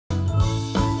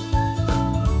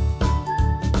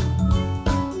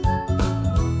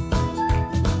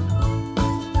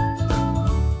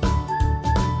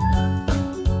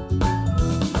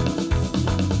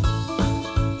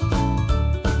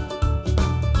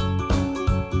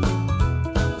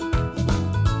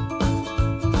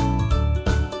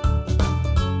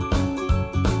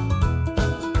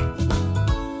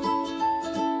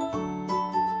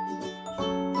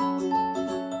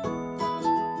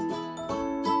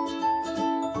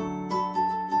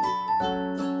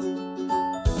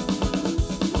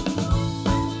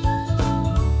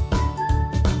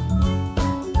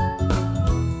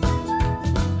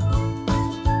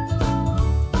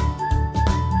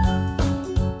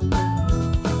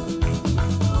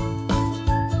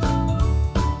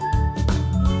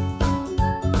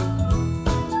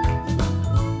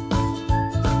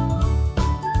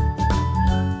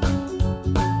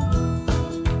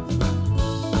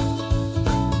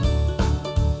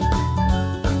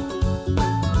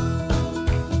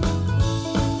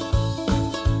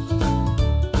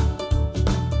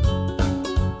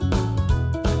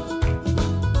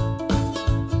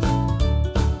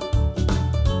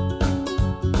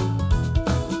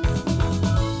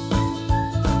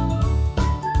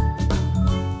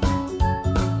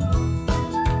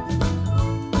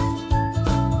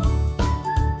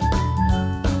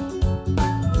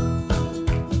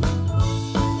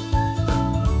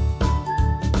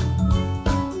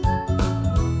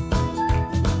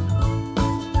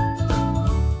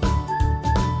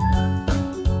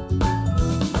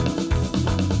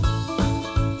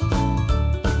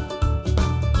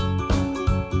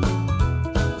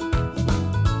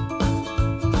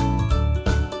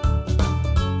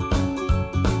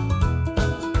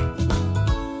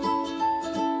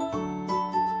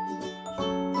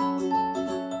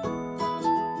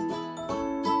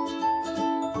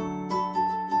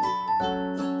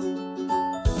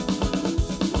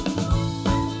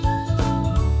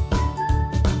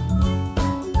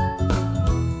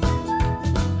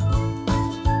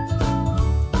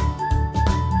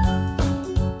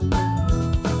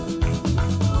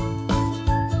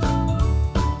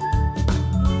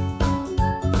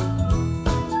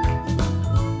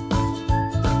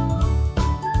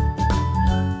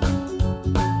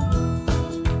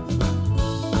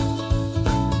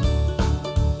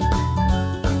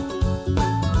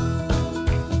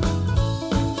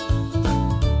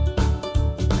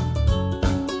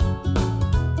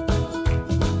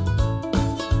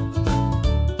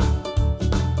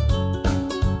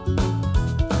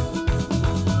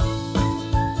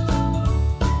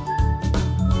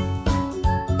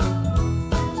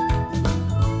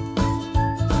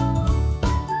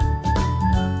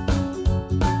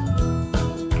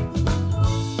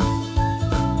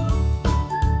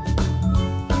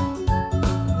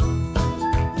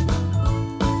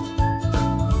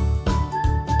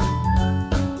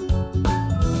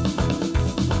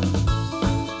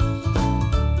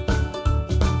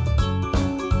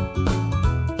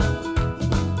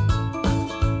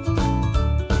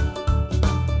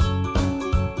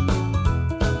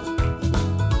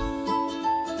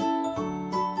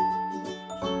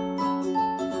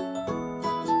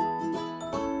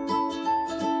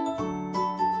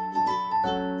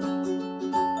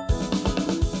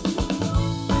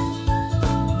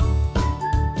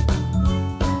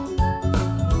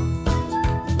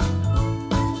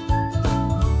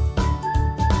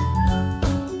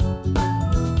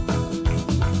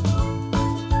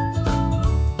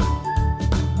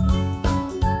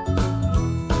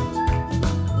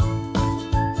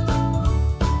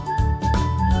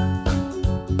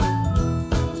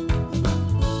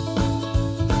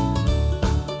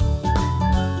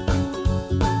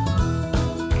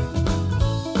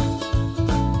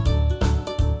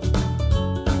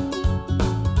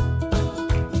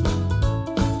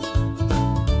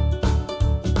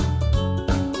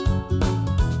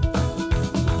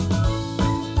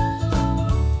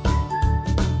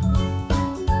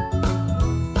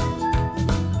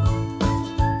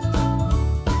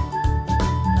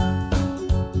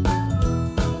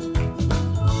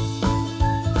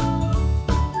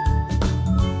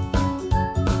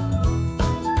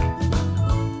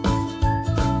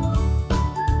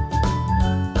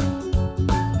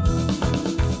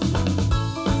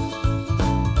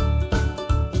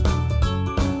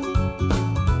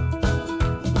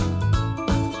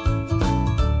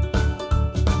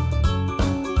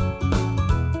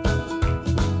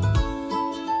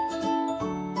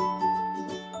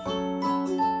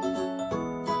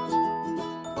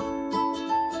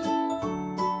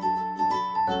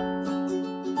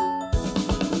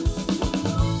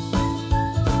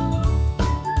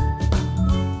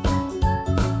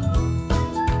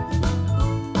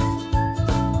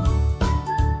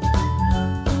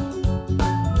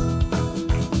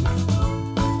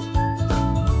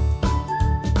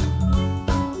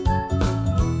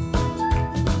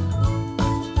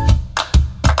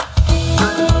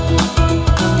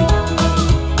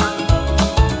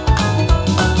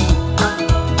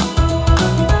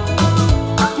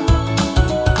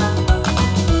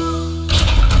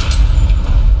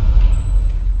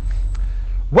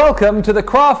Welcome to the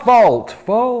Craft Vault.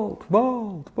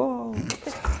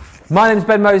 My name's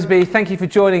Ben Mosby. Thank you for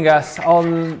joining us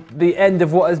on the end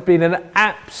of what has been an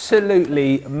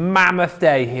absolutely mammoth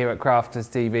day here at Crafters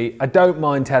TV. I don't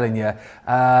mind telling you,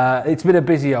 it's been a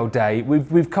busy old day.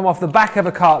 We've come off the back of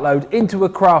a cartload into a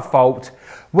craft vault.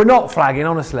 We're not flagging,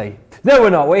 honestly. No, we're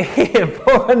not. We're here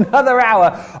for another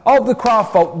hour of the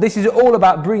Craft Vault. This is all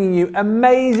about bringing you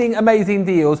amazing, amazing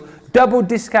deals. Double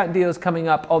discount deals coming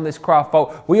up on this Craft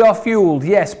Vault. We are fueled,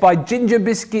 yes, by ginger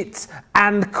biscuits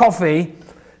and coffee.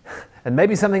 And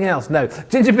maybe something else. No,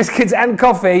 ginger biscuits and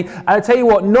coffee. And I'll tell you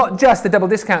what, not just a double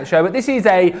discount show, but this is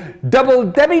a double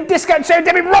Debbie discount show.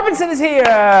 Debbie Robinson is here.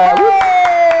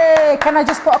 Hey! Can I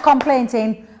just put a complaint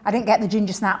in? I didn't get the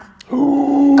ginger snap.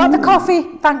 Got the coffee,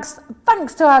 thanks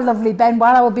to our lovely Ben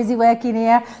while I was busy working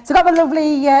here. So got the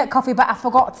lovely coffee, but I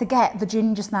forgot to get the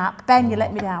ginger snap. Ben, you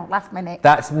let me down last minute.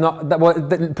 That's not that. Well,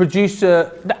 the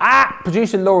producer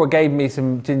Laura gave me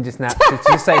some ginger snaps.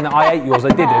 She's saying that I ate yours. I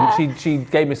didn't. She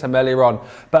gave me some earlier on,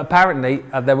 but apparently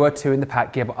there were two in the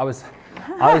pack. Yeah, but I was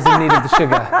in need of the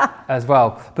sugar as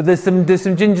well. But there's some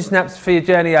ginger snaps for your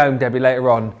journey home, Debbie, later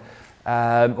on.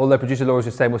 Although producer Laura's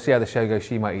just saying we'll see how the show goes,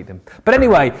 she might eat them. But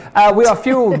anyway, we are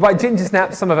fueled by ginger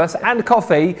snaps, some of us, and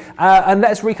coffee. And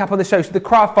let's recap on the show. So the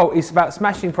Craft Vault is about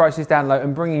smashing prices down low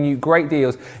and bringing you great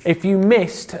deals. If you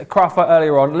missed Craft Vault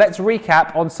earlier on, let's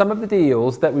recap on some of the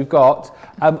deals that we've got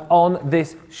on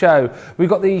this show. We've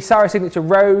got the Sarah Signature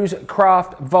Rose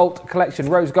Craft Vault Collection,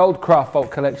 Rose Gold Craft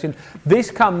Vault Collection. This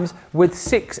comes with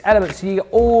 6 elements. So you get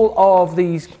all of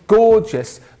these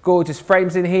gorgeous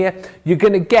frames in here. You're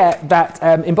going to get that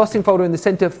embossing folder in the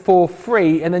center for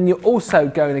free, and then you're also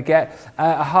going to get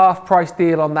a half price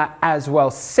deal on that as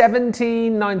well.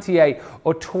 $17.98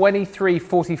 or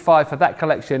 $23.45 for that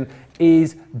collection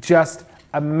is just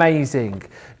amazing.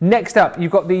 Next up,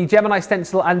 you've got the Gemini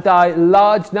Stencil and Die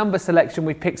large number selection.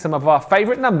 We picked some of our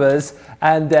favorite numbers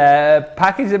and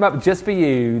packaged them up just for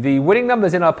you. The winning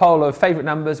numbers in our poll of favorite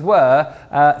numbers were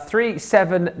 3,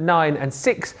 7, 9 and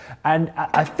 6, and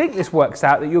I think this works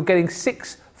out that you're getting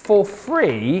 6 for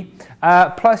free,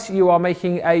 plus you are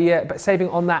making a saving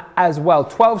on that as well.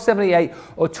 $12.78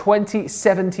 or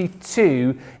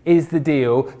 $20.72 is the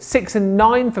deal. 6 and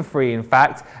 9 for free, in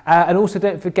fact. And also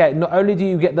don't forget, not only do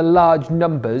you get the large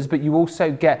numbers, but you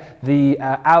also get the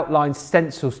outline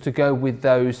stencils to go with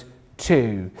those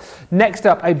too. Next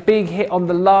up, a big hit on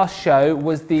the last show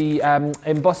was the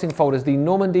embossing folders, the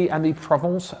Normandy and the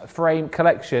Provence frame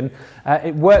collection.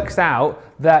 It works out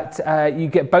that you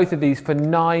get both of these for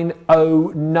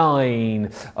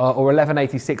 $9.09 or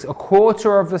 $11.86. A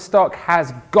quarter of the stock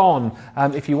has gone.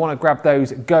 If you want to grab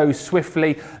those, go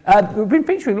swiftly. We've been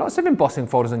featuring lots of embossing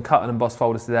folders and cut and emboss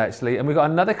folders today, actually, and we've got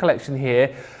another collection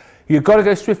here. You've got to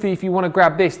go swiftly if you want to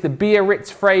grab this, the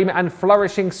Biarritz Frame and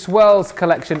Flourishing Swirls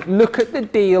collection. Look at the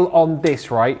deal on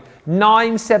this, right?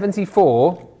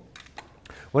 $9.74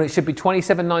 when it should be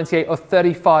 $27.98 or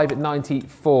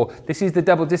 $35.94. This is the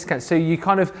double discount, so you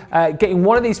kind of getting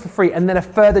one of these for free and then a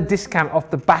further discount off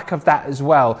the back of that as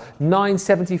well.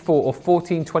 $9.74 or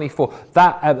 $14.24.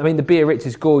 That I mean, the Biarritz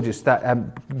is gorgeous.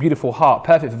 That beautiful heart,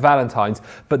 perfect for Valentine's.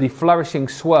 But the Flourishing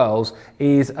Swirls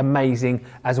is amazing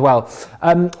as well.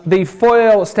 The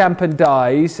foil Stampin'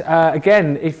 Dies,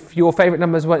 again, if your favourite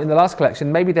numbers weren't in the last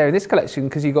collection, maybe they're in this collection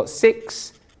because you got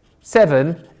 6,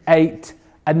 7, 8.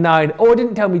 And 9. Oh, I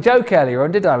didn't tell me joke earlier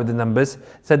on, did I, with the numbers?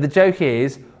 So the joke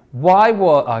is, why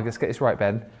was, oh, let's get this right,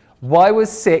 Ben. Why was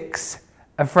 6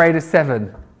 afraid of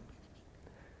 7?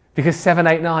 Because 7,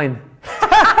 8, 9. 7,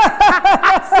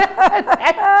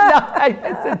 8, 9.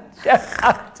 It's a joke.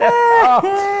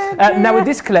 Now with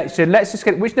this collection, let's just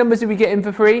get, which numbers are we getting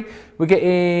for free? We're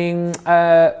getting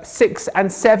 6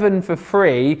 and 7 for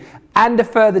free, and a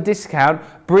further discount,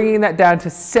 bringing that down to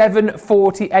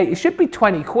 $7.48. It should be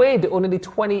 20 quid or nearly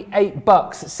 28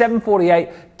 bucks.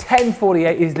 $7.48,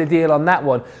 $10.48 is the deal on that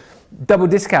one. Double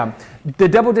discount. The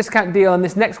double discount deal on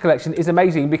this next collection is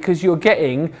amazing because you're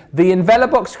getting the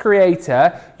Envelobox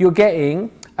Creator, you're getting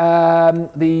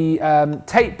the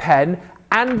tape pen,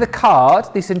 and the card,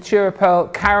 the Centura Pearl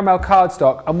Caramel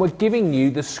cardstock, and we're giving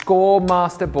you the Score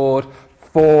Master Board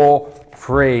for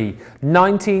free.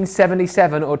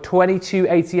 $19.77 or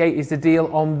 $22.88 is the deal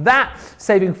on that,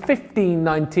 saving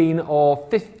 $15.19 or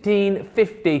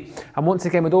 $15.50. And once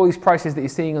again, with all these prices that you're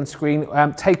seeing on screen,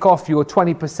 take off your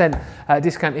 20%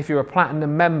 discount if you're a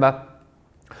Platinum member.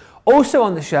 Also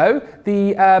on the show,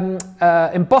 the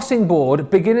embossing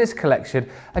board beginners collection.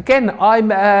 Again, I'm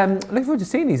looking forward to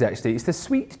seeing these actually. It's the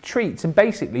Sweet Treats, and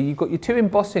basically you've got your 2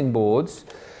 embossing boards.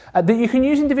 that you can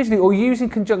use individually or use in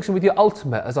conjunction with your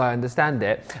Ultimate, as I understand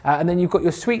it. And then you've got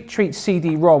your Sweet Treat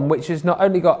CD-ROM, which has not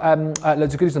only got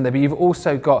loads of goodies on there, but you've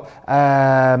also got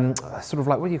sort of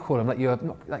like, what do you call them? Like your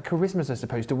like charismas, I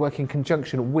suppose, to work in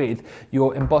conjunction with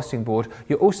your embossing board.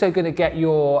 You're also going to get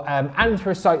your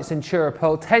anthracite Centura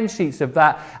Pearl, 10 sheets of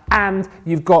that, and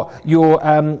you've got your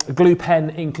glue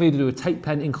pen included, or a tape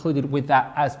pen included with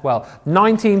that as well.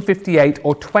 $19.58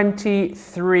 or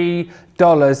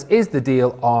 $23 is the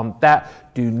deal on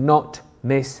that. Do not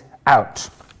miss out.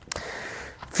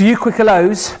 Few quick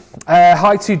hellos.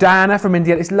 Hi to Diana from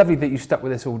India. It's lovely that you stuck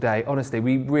with us all day. Honestly,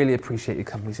 we really appreciate your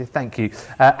company, so thank you.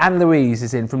 Anne Louise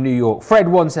is in from New York.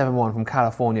 Fred171 from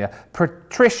California.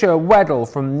 Patricia Weddle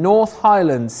from North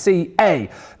Highlands, CA.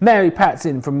 Mary Pat's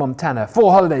in from Montana.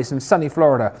 4 holidays from sunny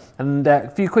Florida. And a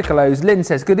few quick hellos. Lynn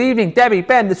says, good evening, Debbie,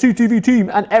 Ben, the SuTV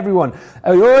team, and everyone.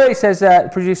 Says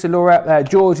producer Laura.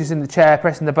 George is in the chair,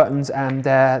 pressing the buttons and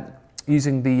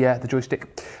using the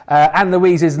joystick. Anne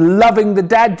Louise is loving the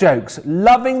dad jokes.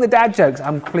 Loving the dad jokes.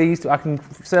 I'm pleased. I can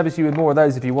service you with more of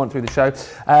those if you want through the show.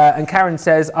 And Karen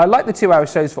says, I like the 2-hour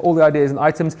shows for all the ideas and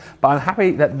items, but I'm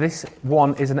happy that this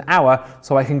one is an hour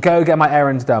so I can go get my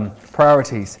errands done.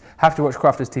 Priorities. Have to watch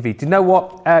Crafters TV. Do you know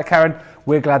what, Karen?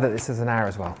 We're glad that this is an hour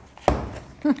as well.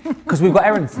 Because we've got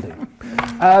errands to do.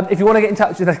 If you want to get in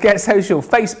touch with us, get social,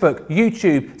 Facebook,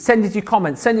 YouTube, send us your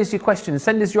comments, send us your questions,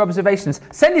 send us your observations,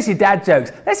 send us your dad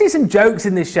jokes. Let's see some jokes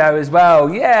in this show as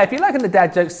well. Yeah, if you're liking the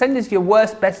dad jokes, send us your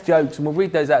worst, best jokes, and we'll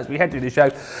read those out as we head through the show.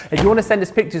 If you want to send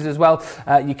us pictures as well,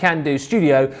 you can do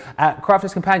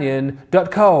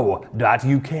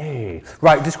studio@crafterscompanion.co.uk.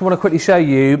 Right, just want to quickly show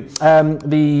you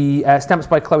the Stamps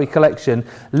by Chloe collection.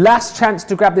 Last chance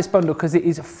to grab this bundle because it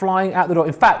is flying out the door.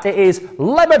 In fact, it is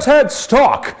limited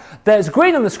stock. There's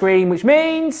green on the screen, which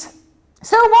means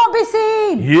so won't be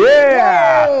seen.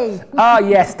 Yeah. Ah,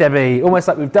 yes, Debbie. Almost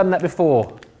like we've done that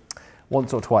before,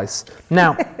 once or twice.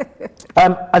 Now,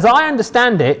 as I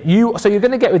understand it, you're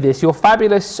going to get with this your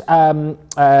fabulous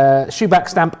shoeback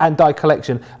stamp and die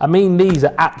collection. I mean, these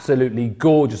are absolutely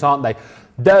gorgeous, aren't they?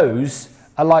 Those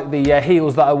are like the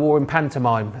heels that I wore in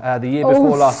pantomime the year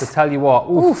before last. I tell you what.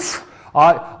 Oof.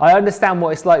 I understand what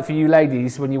it's like for you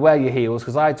ladies when you wear your heels,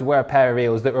 because I had to wear a pair of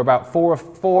heels that were about 4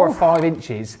 or 5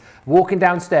 inches. Walking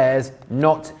downstairs,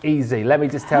 not easy, let me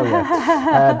just tell you.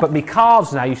 But my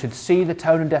calves now, you should see the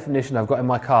tone and definition I've got in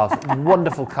my calves.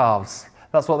 Wonderful calves.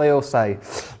 That's what they all say.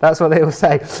 That's what they all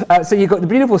say. So you've got the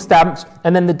beautiful stamps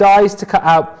and then the dies to cut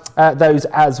out those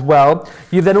as well.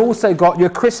 You've then also got your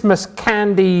Christmas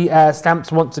candy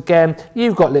stamps once again.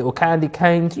 You've got little candy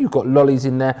canes, you've got lollies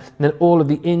in there, and then all of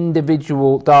the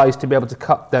individual dies to be able to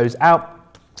cut those out.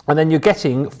 And then you're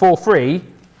getting, for free,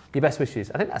 your best wishes.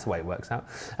 I think that's the way it works out.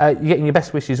 You're getting your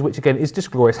best wishes, which again is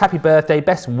just glorious. Happy birthday,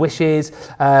 best wishes,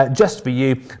 just for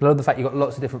you. I love the fact you've got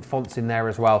lots of different fonts in there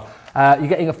as well. You're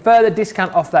getting a further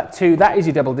discount off that too. That is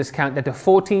your double discount down to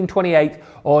 $14.28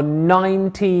 or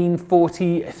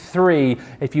 $19.43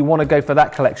 if you want to go for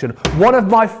that collection. One of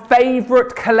my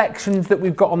favourite collections that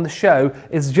we've got on the show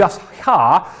is Just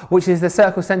Ha, which is the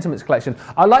Circle Sentiments collection.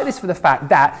 I like this for the fact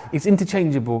that it's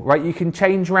interchangeable, right? You can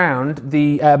change around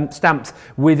the stamps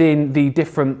within the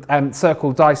different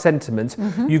circle die sentiments.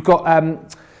 You've got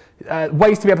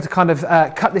ways to be able to kind of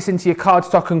cut this into your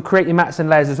cardstock and create your mats and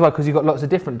layers as well, because you've got lots of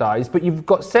different dies. But you've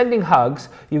got Sending Hugs,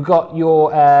 you've got your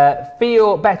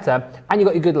Feel Better, and you've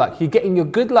got your Good Luck. You're getting your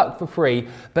Good Luck for free,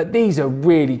 but these are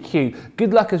really cute.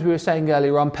 Good Luck, as we were saying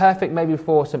earlier on, perfect maybe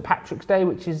for St. Patrick's Day,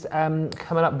 which is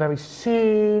coming up very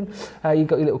soon. You've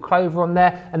got your little clover on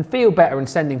there, and Feel Better and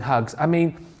Sending Hugs. I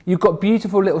mean, you've got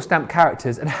beautiful little stamp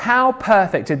characters, and how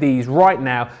perfect are these right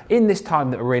now in this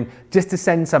time that we're in, just to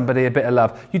send somebody a bit of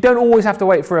love. You don't always have to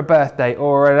wait for a birthday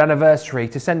or an anniversary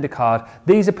to send a card.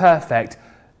 These are perfect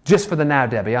just for the now,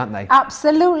 Debbie, aren't they?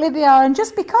 Absolutely they are, and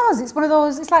just because it's one of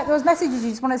those, it's like those messages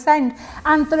you just want to send.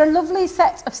 And they're a lovely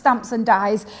set of stamps and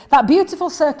dies, that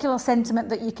beautiful circular sentiment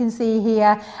that you can see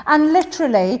here, and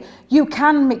literally you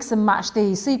can mix and match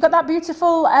these. So you've got that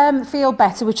beautiful Feel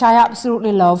Better, which I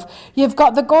absolutely love. You've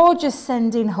got the gorgeous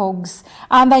Sending Hugs,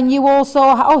 and then you also,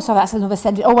 oh, so that's another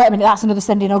Sending, oh wait a minute, that's another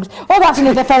Sending Hugs, oh, that's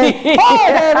another fairy, oh,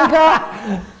 there we go.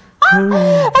 I got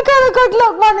a Good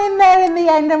Luck one in there in the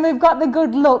end, and we've got the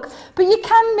Good Luck. But you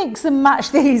can mix and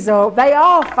match these up. They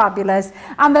are fabulous,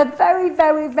 and they're very,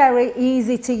 very, very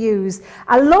easy to use.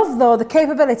 I love, though, the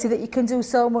capability that you can do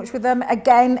so much with them.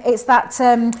 Again, it's that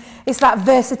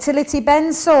versatility,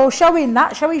 Ben. So showing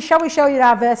that, shall we show you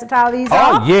how versatile these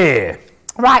are? Oh, yeah.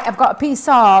 Right, I've got a piece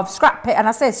of scrap paper, and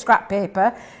I say scrap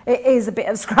paper, it is a bit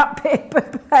of scrap paper,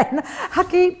 Ben. I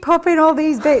keep popping all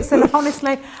these bits, and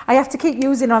honestly, I have to keep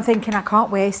using them. I'm thinking I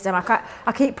can't waste them.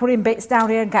 I keep putting bits down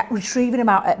here and retrieving them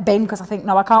out at bin because I think,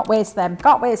 no, I can't waste them.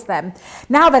 Can't waste them.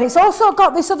 Now then, it's also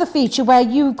got this other feature where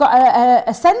you've got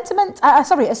a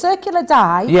circular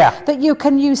die that you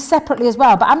can use separately as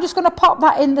well. But I'm just going to pop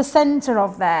that in the centre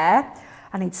of there.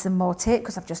 I need some more tape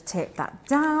because I've just taped that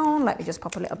down. Let me just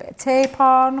pop a little bit of tape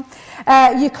on.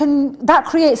 That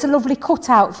creates a lovely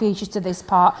cutout feature to this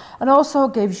part and also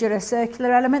gives you a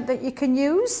circular element that you can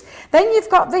use. Then you've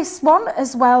got this one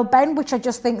as well, Ben, which I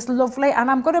just think is lovely. And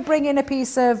I'm going to bring in a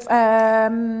piece of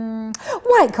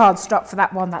white cardstock for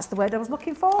that one. That's the word I was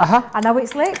looking for. I know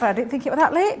it's late, but I didn't think it was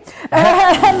that late.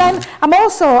 And then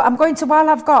I'm going to, while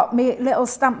I've got my little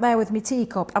stamp there with my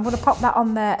teacup, I'm going to pop that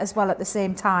on there as well at the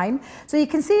same time. So you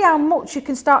can see how much you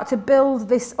can start to build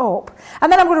this up.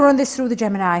 And then I'm going to run this through the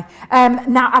Gemini.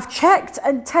 Now, I've checked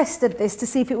and tested this to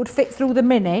see if it would fit through the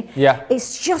Mini. Yeah.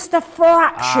 It's just a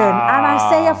fraction, and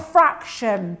I say a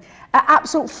fraction, an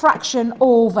absolute fraction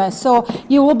over. So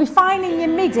you will be finding your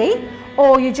MIDI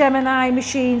or your Gemini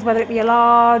machines, whether it be a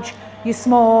large, your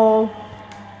small,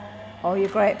 or your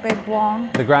great big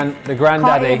one. The granddaddy.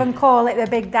 Can't even call it the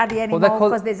big daddy anymore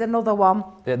because there's another one.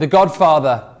 Yeah, the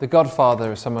Godfather. The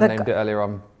Godfather, as someone named it earlier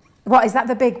on. What, is that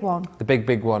the big one? The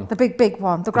big one. The big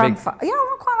one. The grandfather. Yeah,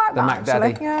 I quite like the that Mac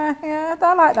actually. Daddy. Yeah,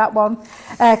 I like that one.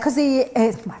 Because he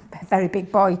is a very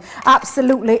big boy.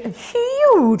 Absolutely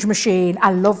huge machine.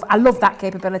 I love that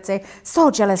capability.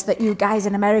 So jealous that you guys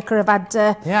in America have had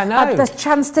the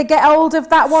chance to get hold of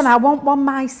that one. I want one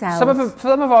myself.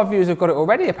 Some of our viewers have got it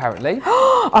already, apparently.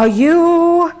 Are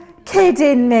you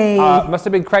kidding me? Must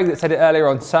have been Craig that said it earlier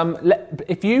on.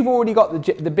 If you've already got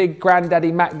the big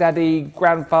granddaddy, Mac Daddy,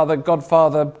 grandfather,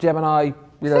 Godfather, Gemini,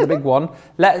 the big one,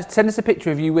 send us a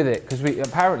picture of you with it, because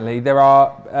apparently there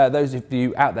are those of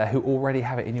you out there who already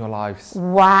have it in your lives.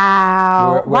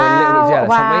 Wow. We're a little bit jealous,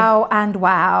 wow, and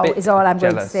wow is all I'm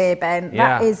going to say, Ben.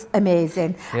 Yeah. That is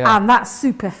amazing. Yeah. And that's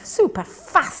super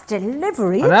fast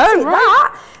delivery. I know,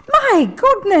 right? My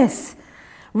goodness.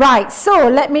 Right, so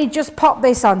let me just pop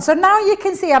this on. So now you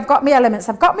can see I've got my elements.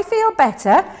 I've got me feel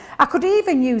better. I could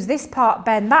even use this part,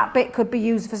 Ben. That bit could be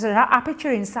used for an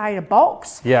aperture inside a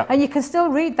box. Yeah. And you can still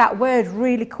read that word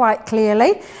really quite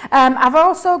clearly. I've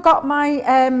also got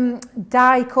my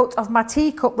die cut of my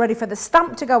teacup ready for the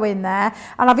stamp to go in there.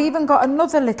 And I've even got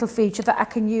another little feature that I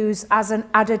can use as an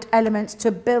added element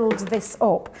to build this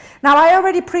up. Now, I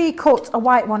already pre-cut a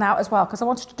white one out as well because I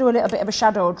wanted to do a little bit of a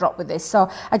shadow drop with this.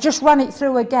 So I just ran it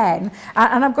through again,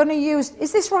 and I'm going to use,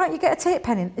 is this right, you get a tape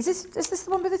pen in? Is this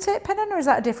the one with the tape pen in, or is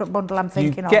that a different bundle I'm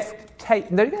thinking of?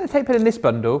 No, you get a tape pen in this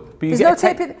bundle, but you There's no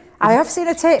tape pen. I have seen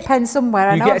a tape pen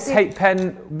somewhere. You get a tape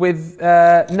pen with,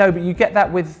 no, but you get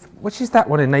that with, which is that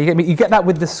one in there? You get that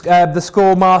with the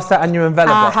Score Master and your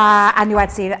envelope. I knew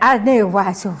I'd seen it. I knew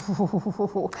where to.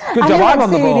 Good job, I'm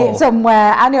on the ball. It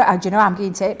somewhere. I knew. Do you know I'm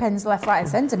getting tape pens left, right, and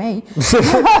centre me.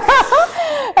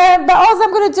 But all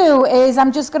I'm going to do is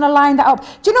I'm just going to line that up.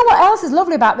 Do you know what else is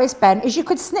lovely about this, Ben? Is you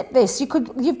could snip this.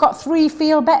 You've got 3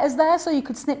 feel betters there, so you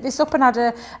could snip this up and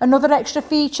add another extra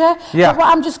feature. Yeah. But what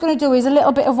I'm just going to do is a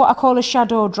little bit of what I call a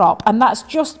shadow drop, and that's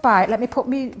just by. Let me put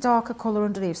my darker colour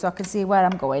underneath so I can see where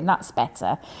I'm going. That's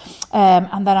better.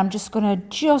 And then I'm just going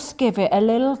to give it a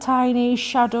little tiny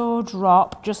shadow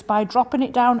drop just by dropping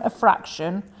it down a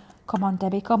fraction. Come on,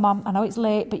 Debbie, come on. I know it's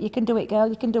late, but you can do it, girl.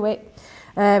 You can do it.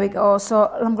 There we go. So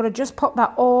I'm going to just pop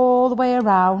that all the way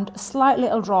around. A slight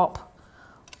little drop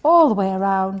all the way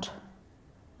around.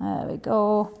 There we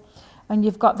go. And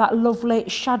you've got that lovely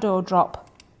shadow drop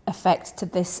effect to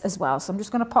this as well. So I'm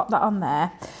just going to pop that on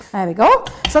there. There we go.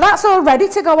 So that's all ready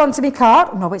to go onto my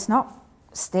card. No, it's not.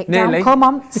 Stick Nearly. down, come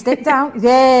on, stick down.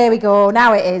 There we go,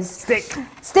 now it is.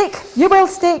 Stick, you will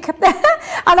stick. And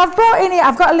I've brought in here,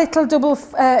 I've got a little double,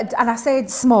 and I said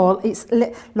small,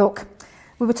 look,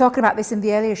 we were talking about this in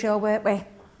the earlier show, weren't we?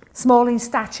 Small in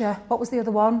stature, what was the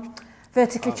other one?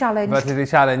 Vertically challenged. Vertically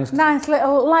challenged. Nice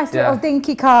little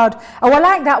dinky card. Oh, I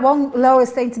like that one.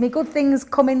 Laura's saying to me, good things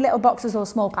come in little boxes or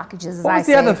small packages, as I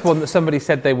say. What was the other one that somebody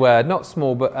said they were? Not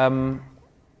small, but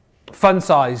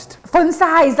fun-sized.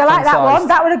 Fun-sized, I like that one.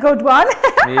 That was a good one.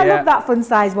 Yeah. I love that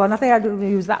fun-sized one. I think I do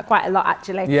use that quite a lot,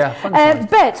 actually. Yeah, fun-sized.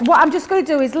 But what I'm just going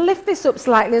to do is lift this up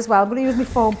slightly as well. I'm going to use my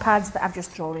foam pads that I've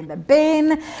just thrown in the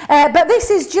bin. But this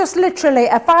is just literally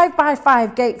a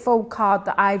 5x5 gatefold card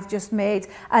that I've just made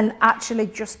and actually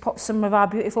just put some of our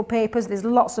beautiful papers. There's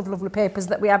lots of lovely papers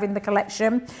that we have in the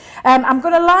collection. I'm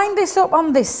going to line this up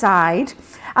on this side.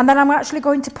 And then I'm actually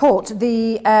going to put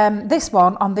the this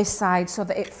one on this side so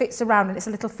that it fits around, and it's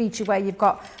a little feature where you've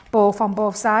got both on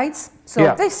both sides.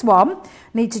 So this one,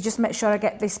 need to just make sure I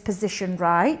get this positioned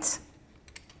right.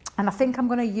 And I think I'm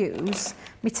going to use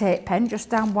my tape pen, just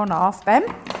down one off,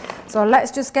 Ben. So let's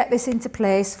just get this into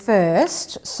place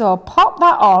first. So pop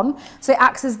that on so it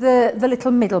acts as the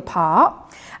little middle part.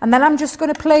 And then I'm just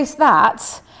going to place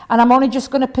that, and I'm only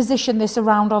just going to position this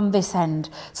around on this end.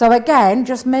 So again,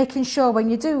 just making sure when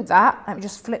you do that, let me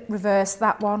just reverse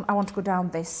that one. I want to go down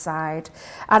this side.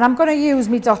 And I'm going to use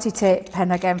my dotty tape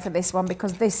pen again for this one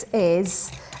because this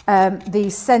is the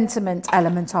sentiment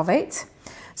element of it.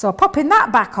 So popping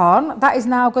that back on, that is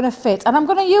now going to fit. And I'm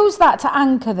going to use that to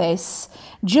anchor this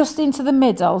just into the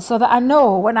middle so that I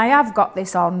know when I have got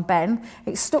this on, Ben,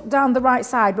 it's stuck down the right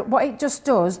side. But what it just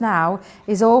does now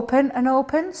is open and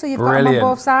open. So you've got them on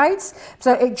both sides.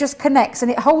 So it just connects and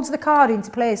it holds the card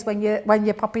into place when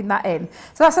you're popping that in.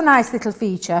 So that's a nice little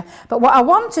feature. But what I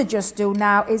want to just do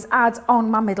now is add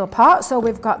on my middle part. So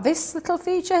we've got this little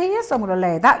feature here. So I'm going to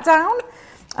lay that down.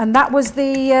 And that was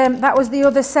the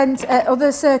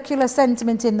other circular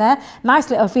sentiment in there. Nice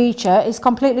little feature. It's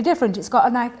completely different. It's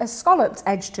got a scalloped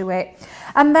edge to it.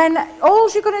 And then all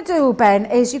you're going to do, Ben,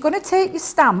 is you're going to take your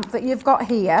stamp that you've got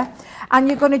here and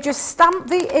you're going to just stamp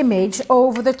the image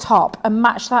over the top and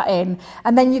match that in.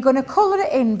 And then you're going to colour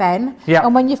it in, Ben. Yeah.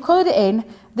 And when you've coloured it in,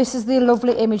 this is the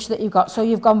lovely image that you've got. So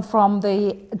you've gone from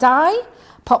the die,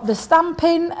 pop the stamp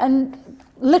in, and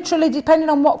literally, depending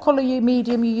on what colour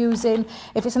medium you're using,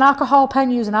 if it's an alcohol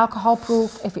pen, use an alcohol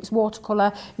proof. If it's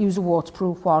watercolour, use a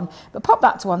waterproof one. But pop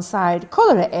that to one side,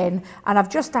 colour it in, and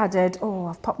I've just added, oh,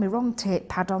 I've popped my wrong tape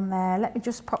pad on there. Let me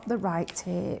just pop the right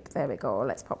tape. There we go.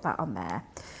 Let's pop that on there.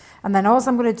 And then all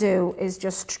I'm going to do is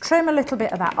just trim a little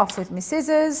bit of that off with my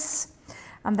scissors.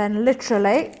 And then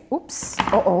literally, oops,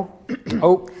 oh.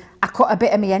 I cut a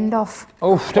bit of my end off.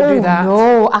 Oh, don't do that.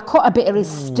 No, I cut a bit of his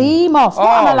steam off. What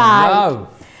am I like? No.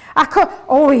 I cut,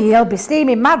 he'll be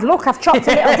steaming mad. Look, I've chopped a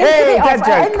little bit off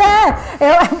in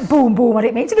there. Boom, boom, I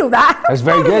didn't mean to do that. That's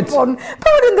very good.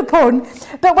 Pardon the pun.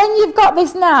 But when you've got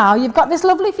this now, you've got this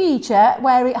lovely feature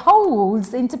where it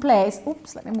holds into place.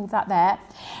 Oops, let me move that there.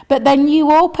 But then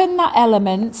you open that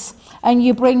element and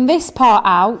you bring this part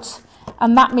out.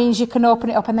 And that means you can open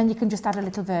it up and then you can just add a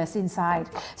little verse inside.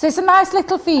 So it's a nice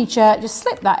little feature. Just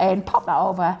slip that in, pop that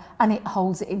over, and it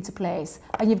holds it into place.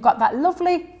 And you've got that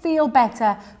lovely feel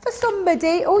better for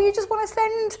somebody, or you just want to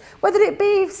send, whether it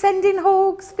be sending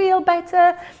hugs, feel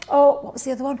better, or what was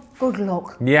the other one? Good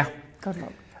luck. Yeah. Good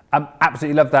luck.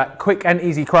 Absolutely love that. Quick and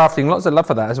easy crafting. Lots of love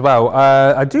for that as well.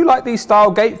 I do like these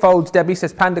style gatefolds, Debbie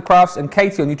says Panda Crafts, and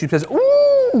Katie on YouTube says,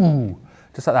 ooh.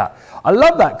 Just like that. I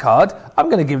love that card. I'm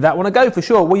going to give that one a go for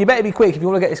sure. Well, you better be quick if you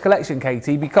want to get this collection,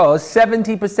 Katie, because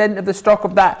 70% of the stock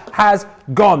of that has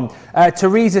gone.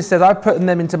 Teresa says, I've put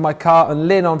them into my cart, and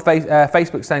Lynn on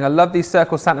Facebook saying, I love these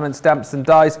circle sentiment stamps and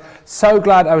dies. So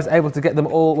glad I was able to get them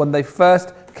all when they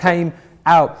first came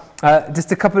out.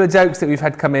 Just a couple of jokes that we've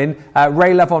had come in.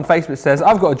 Ray Love on Facebook says,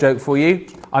 I've got a joke for you.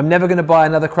 I'm never going to buy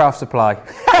another craft supply.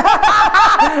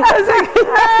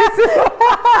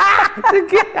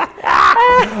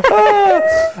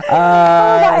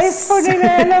 That is funny,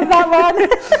 I love that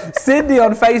one. Cindy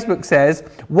on Facebook says,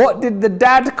 what did the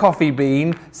dad coffee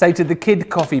bean say to the kid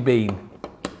coffee bean?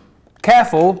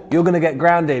 Careful, you're going to get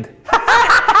grounded. These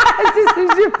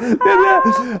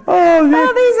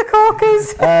are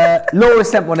corkers. Laura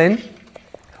sent one in.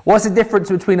 What's the difference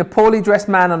between a poorly dressed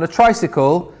man on a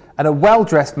tricycle and a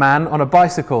well-dressed man on a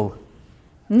bicycle?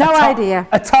 No idea.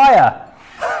 A tyre.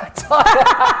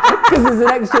 Because there's an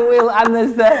extra wheel and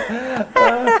there's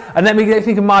and then we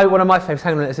think of one of my favourites.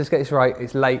 Hang on, let's just get this right.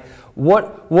 It's late.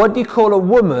 What do you call a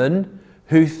woman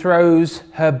who throws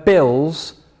her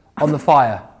bills on the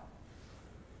fire?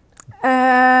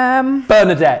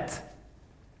 Bernadette.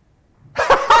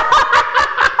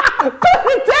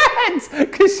 Bernadette,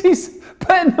 because she's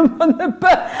putting them on the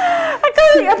I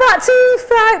got it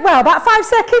about 5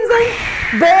 seconds then.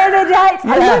 Bernadette,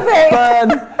 I love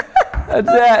it.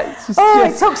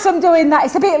 It took some doing that.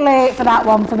 It's a bit late for that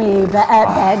one for me,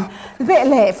 Ben. It's a bit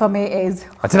late for me, it is.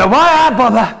 I don't know why I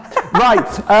bother.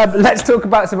 Right, let's talk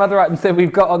about some other items that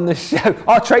we've got on the show.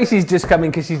 Tracy's just coming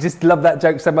because she just loved that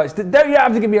joke so much. Don't you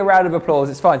have to give me a round of applause?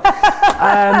 It's fine.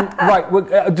 Right,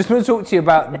 I just want to talk to you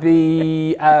about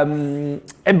the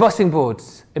embossing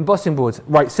boards.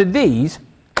 Right, so these,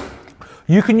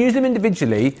 you can use them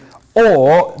individually,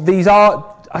 or these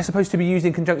are I suppose, to be used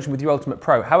in conjunction with your Ultimate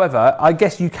Pro. However, I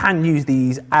guess you can use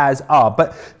these as are,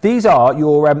 but these are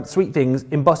your Sweet Things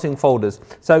embossing folders.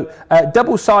 So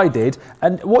double-sided,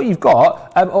 and what you've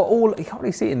got are all, you can't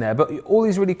really see it in there, but all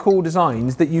these really cool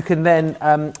designs that you can then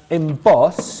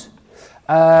emboss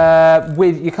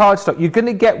with your cardstock. You're going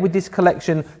to get with this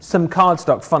collection some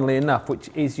cardstock, funnily enough, which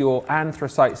is your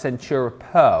Anthracite Centura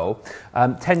Pearl,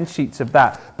 10 sheets of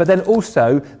that. But then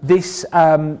also this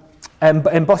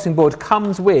embossing board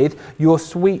comes with your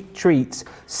Sweet Treats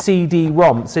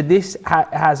CD-ROM. So this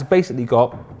has basically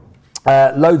got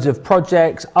loads of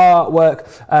projects, artwork,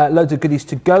 loads of goodies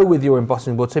to go with your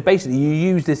embossing board. So basically you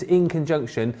use this in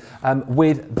conjunction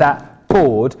with that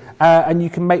board, and you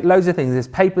can make loads of things. There's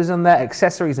papers on there,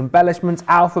 accessories, embellishments,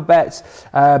 alphabets,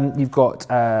 you've got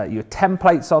your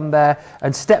templates on there,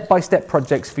 and step-by-step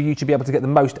projects for you to be able to get the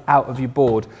most out of your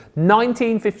board.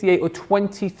 $19.58 or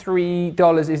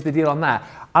 $23 is the deal on that.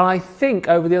 And I think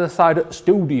over the other side at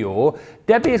Studio,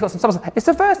 Debbie has got some samples. It's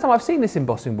the first time I've seen this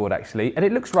embossing board, actually, and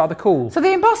it looks rather cool. So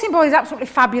the embossing board is absolutely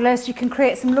fabulous. You can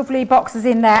create some lovely boxes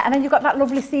in there, and then you've got that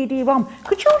lovely CD-ROM.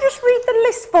 Could you just read the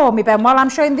list for me, Ben, while I'm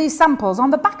showing these samples?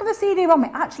 On the back of the CD-ROM,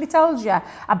 it actually tells you,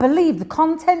 I believe, the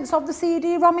contents of the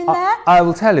CD-ROM in there. I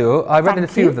will tell you, I read a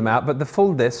few of them out, but the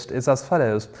full list is as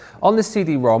follows. On the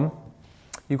CD-ROM,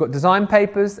 you've got design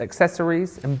papers,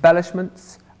 accessories,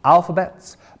 embellishments,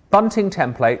 alphabets, bunting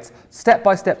templates,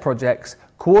 step-by-step projects,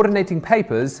 coordinating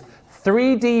papers,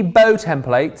 3D bow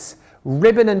templates,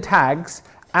 ribbon and tags,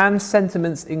 and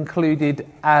sentiments included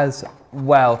as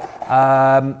well.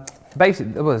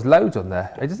 Basically, there's loads on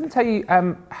there. It doesn't tell you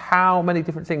how many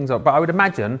different things are, but I would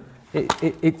imagine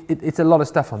it's a lot of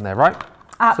stuff on there, right?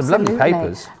 Absolutely. Some lovely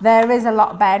papers. There is a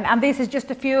lot, Ben, and this is just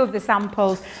a few of the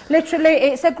samples. Literally,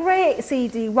 it's a great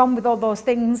CD-ROM with all those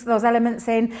things, those elements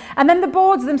in. And then the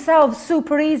boards themselves,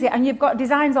 super easy, and you've got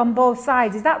designs on both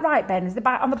sides. Is that right, Ben? Is the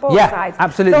back on the both sides? Yeah,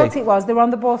 absolutely. Thought it was. They were on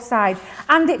the both sides.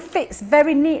 And it fits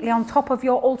very neatly on top of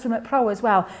your Ultimate Pro as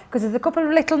well, because there's a couple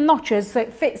of little notches, so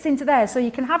it fits into there. So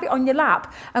you can have it on your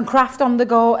lap and craft on the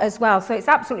go as well. So it's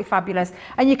absolutely fabulous.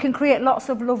 And you can create lots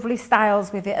of lovely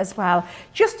styles with it as well.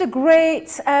 Just a great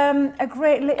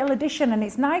little addition, and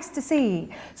it's nice to see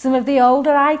some of the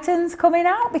older items coming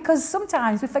out, because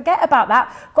sometimes we forget about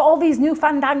that. Got all these new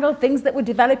fandangled things that we're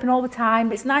developing all the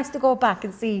time. It's nice to go back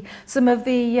and see some of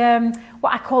the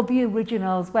what I call the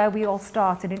originals, where we all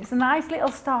started. And it's a nice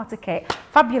little starter kit.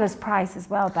 Fabulous price as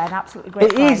well, Ben. Absolutely great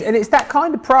price. It is, and it's that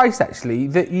kind of price actually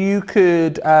that you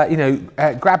could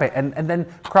grab it and then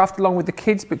craft along with the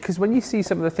kids, because when you see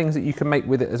some of the things that you can make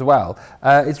with it as well,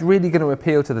 it's really going to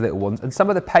appeal to the little ones. And some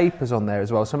of the papers on there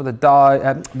as well, some of the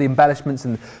the embellishments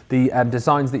and the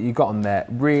designs that you got on there,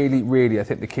 really I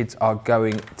think the kids are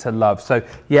going to love. So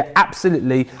yeah,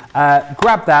 absolutely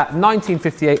grab that.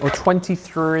 $19.58 or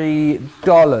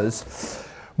 $23.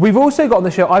 We've also got on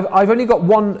the show, I've only got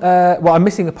one, well, I'm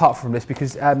missing a part from this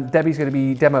because Debbie's going to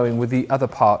be demoing with the other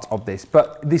part of this,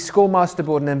 but the Scoremaster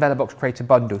board and Envelobox Creator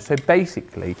bundle. So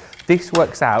basically, this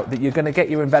works out that you're going to get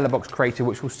your Envelobox Creator,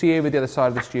 which we'll see over the other side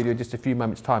of the studio in just a few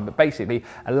moments' time, but basically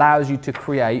allows you to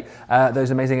create those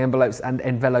amazing envelopes and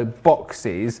envelope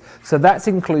boxes. So that's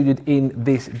included in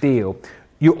this deal.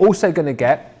 You're also going to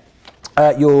get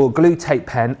your glue tape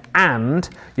pen, and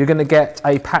you're going to get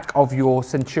a pack of your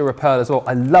Centura Pearl as well.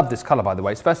 I love this colour, by the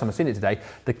way. It's the first time I've seen it today.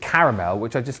 The caramel,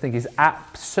 which I just think is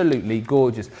absolutely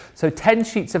gorgeous. So 10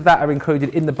 sheets of that are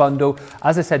included in the bundle.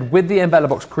 As I said, with the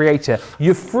Envelobox Creator,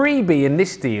 your freebie in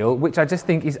this deal, which I just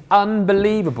think is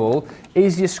unbelievable,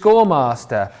 is your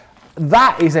Scoremaster.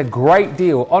 That is a great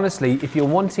deal, honestly, if you're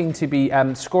wanting to be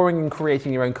scoring and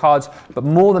creating your own cards, but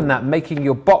more than that, making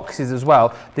your boxes as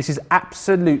well. This is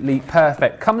absolutely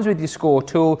perfect. Comes with your score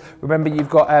tool. Remember, you've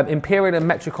got Imperial and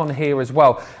Metricon here as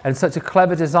well, and such a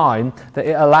clever design that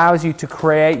it allows you to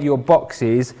create your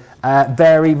boxes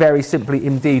very simply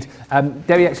indeed.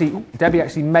 Debbie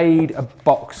actually made a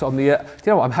box on the... do you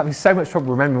know what? I'm having so much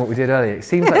trouble remembering what we did earlier. It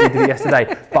seems like we did it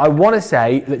yesterday, but I want to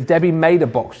say that Debbie made a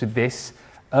box with this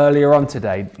earlier on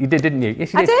today. You did, didn't you?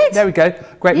 Yes, you did. I did. There we go.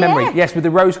 Great memory. Yes, with the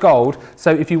rose gold.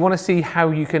 So if you want to see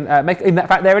how you can make... In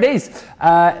fact, there it is.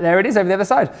 There it is over the other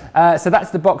side. So that's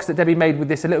the box that Debbie made with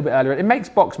this a little bit earlier. It makes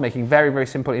box making very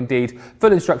simple indeed.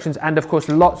 Full instructions and, of course,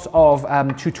 lots of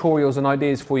tutorials and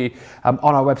ideas for you on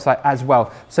our website as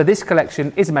well. So this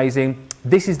collection is amazing.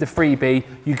 This is the freebie.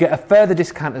 You get a further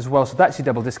discount as well. So that's your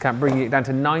double discount, bringing it down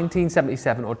to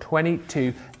 $19.77 or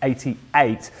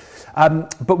 $22.88.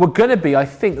 But we're going to be, I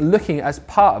think, looking as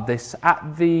part of this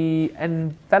at the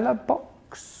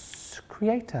Envelobox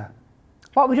Creator.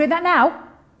 What, we're doing that now?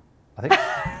 I think.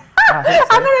 Hang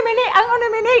on a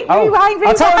minute. Oh, Rewind.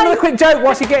 I'll tell you another quick joke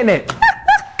whilst you're getting it.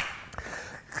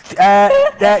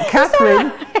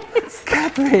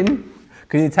 Catherine,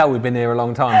 can you tell we've been here a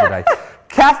long time today?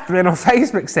 Catherine on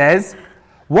Facebook says,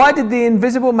 why did the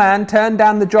invisible man turn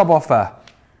down the job offer?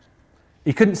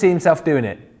 He couldn't see himself doing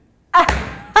it.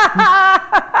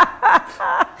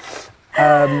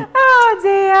 Oh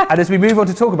dear. And as we move on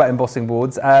to talk about embossing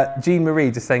boards, Jean Marie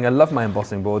just saying, I love my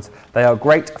embossing boards. They are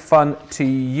great fun to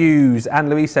use. Anne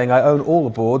Louise saying, I own all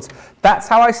the boards. That's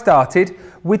how I started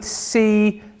with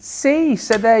CC.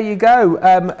 So there you go.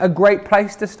 A great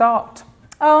place to start.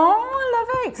 Oh, I love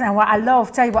it. And what I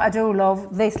love, tell you what I do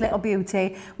love, this little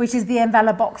beauty, which is the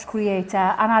envelope box creator.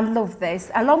 And I love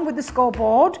this. Along with the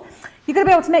scoreboard, you're going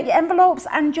to be able to make your envelopes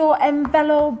and your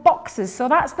envelope boxes. So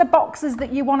that's the boxes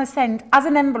that you want to send as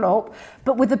an envelope,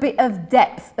 but with a bit of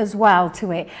depth as well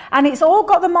to it. And it's all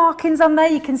got the markings on there.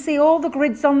 You can see all the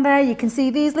grids on there. You can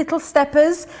see these little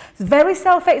steppers. It's very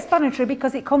self-explanatory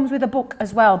because it comes with a book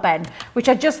as well, Ben, which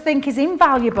I just think is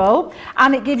invaluable.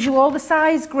 And it gives you all the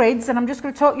size grids. And I'm just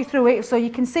going to talk you through it so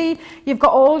you can see you've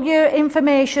got all your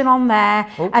information on there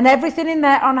and everything in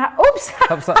there on how... Oops!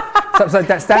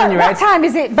 That's down in your head. What time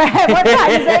is it, Ben? What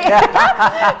time is it?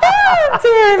 Oh,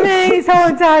 dear me, it's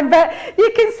home time. But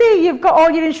you can see you've got all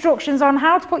your instructions on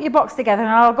how to put your box together, and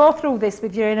I'll go through this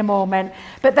with you in a moment.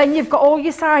 But then you've got all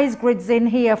your size grids in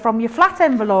here, from your flat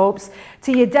envelopes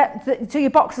to your depth, to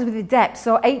your boxes with your depth.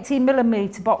 So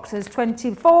 18mm boxes,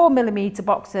 24mm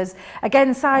boxes.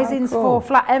 Again, sizings for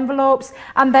flat envelopes,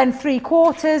 and then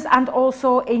 3/4 and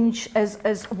also inch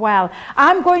as well.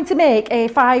 I'm going to make a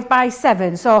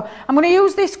 5x7, so I'm going to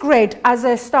use this grid as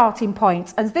a starting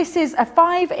point, and this is a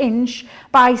 5"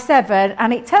 by 7,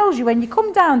 and it tells you when you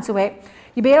come down to it,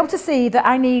 you'll be able to see that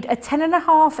I need a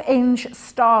 10.5"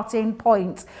 starting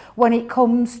point when it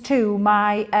comes to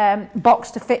my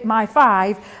box to fit my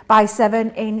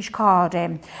 5x7" card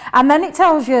in. And then it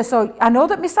tells you, so I know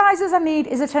that my sizes I need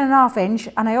is a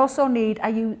 10.5", and I also need,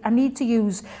 I need to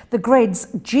use the grids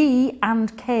G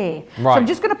and K. Right. So I'm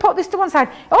just going to put this to one side.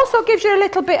 It also gives you a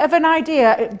little bit of an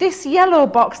idea. This yellow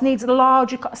box needs a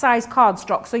larger size card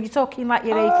stock. So you're talking like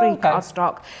your A3 card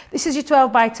stock. This is your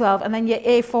 12x12, and then your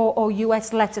A4 or US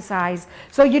letter size.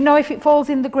 So you know if it falls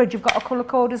in the grid, you've got a colour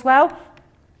code as well.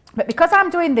 But because I'm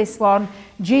doing this one,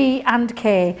 G and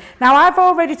K, now I've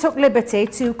already took liberty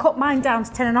to cut mine down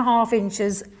to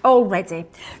 10.5" already.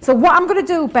 So what I'm going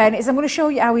to do, Ben, is I'm going to show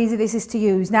you how easy this is to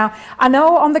use. Now, I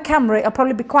know on the camera it'll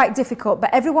probably be quite difficult, but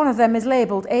every one of them is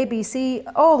labelled A, B, C,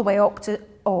 all the way up to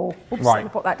O. Oops, let me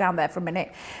put that down there for a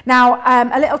minute. Now,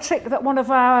 a little trick that one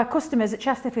of our customers at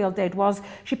Chesterfield did was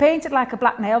she painted like a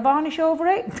black nail varnish over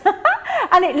it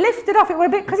and it lifted off. It were a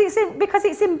bit, because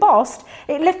it's embossed,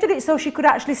 it lifted it so she could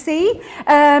actually see.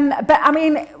 But I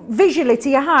mean, visually to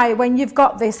your eye, when you've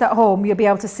got this at home, you'll be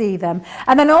able to see them.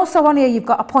 And then also on here, you've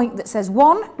got a point that says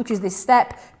 1, which is this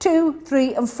step, 2,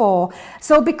 3 and 4.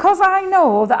 So because I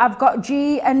know that I've got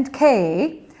G and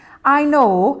K, I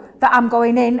know that I'm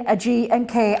going in a G and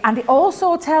K, and it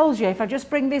also tells you, if I just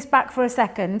bring this back for a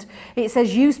second, it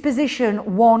says use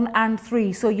position 1 and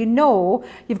 3, so you know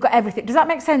you've got everything. Does that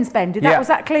make sense, Ben? Was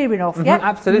that clear enough? Yeah,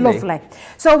 absolutely. Lovely.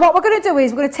 So what we're going to do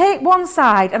is we're going to take one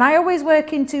side, and I always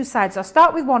work in two sides. So I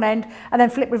start with one end and then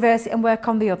flip reverse it and work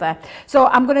on the other. So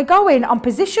I'm going to go in on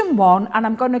position 1, and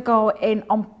I'm going to go in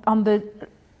on the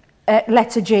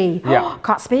letter G. Yeah.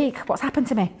 Can't speak. What's happened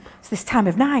to me? It's this time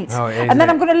of night. Oh, and then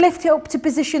I'm going to lift it up to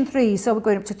position 3. So we're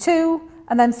going up to 2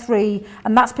 and then 3,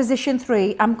 and that's position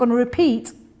 3. I'm going to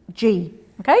repeat G.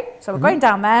 Okay, so we're going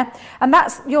down there, and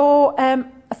that's your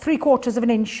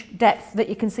 3/4" depth that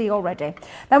you can see already.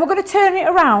 Then we're going to turn it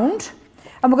around,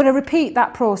 and we're going to repeat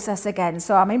that process again.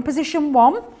 So I'm in position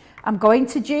 1. I'm going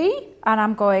to G, and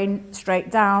I'm going straight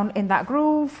down in that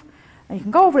groove. And you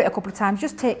can go over it a couple of times,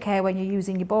 just take care when you're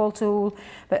using your ball tool.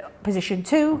 But position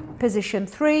 2, position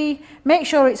 3, make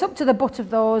sure it's up to the butt of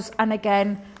those, and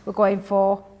again, we're going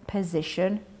for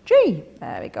position G.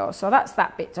 There we go, so that's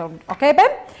that bit done. Okay, Ben?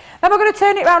 Then we're going to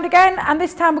turn it around again, and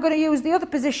this time we're going to use the other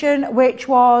position, which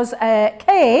was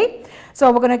K.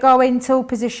 So we're going to go into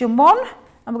position 1,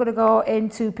 and we're going to go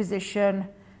into position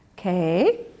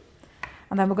K.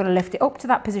 And then we're going to lift it up to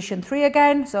that position 3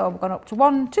 again. So we're going up to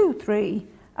 1, 2, 3.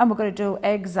 And we're going to do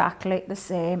exactly the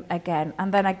same again.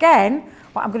 And then again,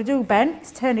 what I'm going to do, Ben,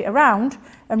 is turn it around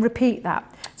and repeat that.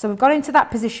 So we've got into that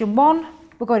position 1,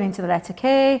 we're going into the letter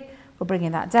K, we're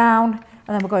bringing that down, and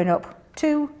then we're going up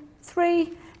 2,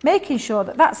 3, making sure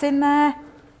that that's in there,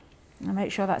 and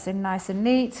make sure that's in nice and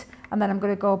neat. And then I'm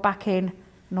going to go back in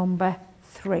number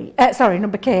 3.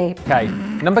 Number K.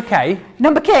 Number K.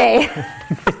 Number K.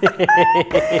 So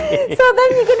then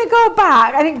you're going to go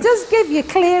back, and it does give you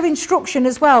clear instruction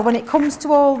as well when it comes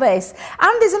to all this.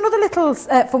 And there's another little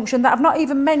function that I've not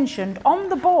even mentioned. On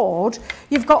the board,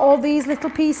 you've got all these little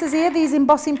pieces here, these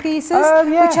embossing pieces,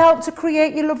 which help to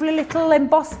create your lovely little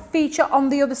embossed feature on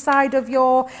the other side of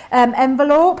your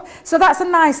envelope. So that's a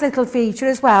nice little feature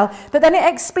as well. But then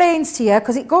it explains to you,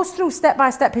 because it goes through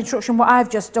step-by-step instruction what I've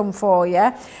just done for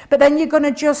you. But then you're going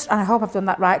to just, and I hope I've done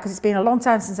that right, because it's been a long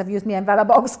time since I've used my envelope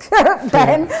box,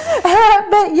 Ben.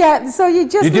 But yeah, so you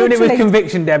just You're doing it with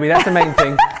conviction, Debbie, that's the main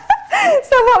thing.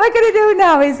 So what we're going to do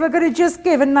now is we're going to just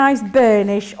give a nice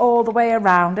burnish all the way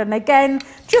around, and again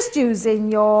just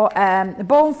using your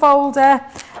bone folder,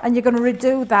 and you're going to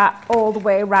redo that all the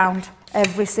way around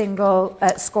every single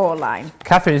score line.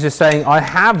 Catherine is just saying, I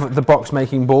have the box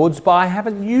making boards, but I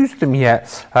haven't used them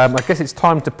yet. I guess it's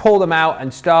time to pull them out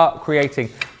and start creating.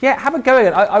 Yeah, have a go at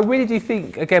it. I really do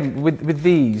think, again, with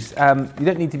these, you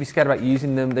don't need to be scared about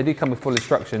using them. They do come with full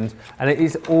instructions, and it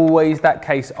is always that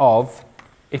case of,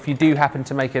 if you do happen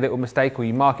to make a little mistake or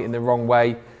you mark it in the wrong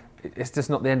way, it's just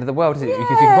not the end of the world, is it?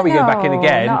 Because you can probably go back in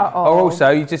again, or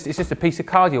also it's just a piece of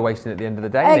card you're wasting at the end of the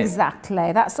day,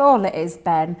 Exactly, that's all it is,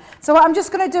 Ben. So what I'm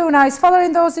just going to do now is,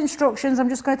 following those instructions, I'm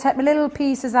just going to take my little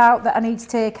pieces out that I need to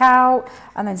take out,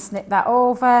 and then snip that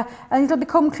over, and it'll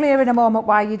become clear in a moment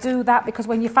why you do that, because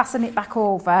when you fasten it back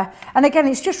over, and again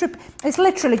it's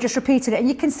literally just repeating it, and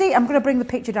you can see, I'm going to bring the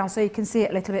picture down so you can see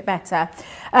it a little bit better.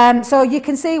 So you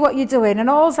can see what you're doing, and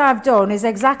all I've done is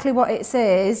exactly what it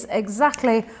says,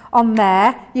 exactly on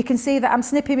there. You can see that I'm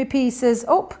snipping my pieces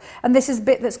up, and this is a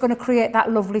bit that's going to create that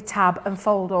lovely tab and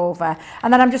fold over,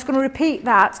 and then I'm just going to repeat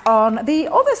that on the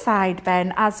other side,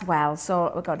 Ben, as well. So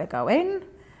we're going to go in,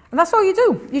 and that's all you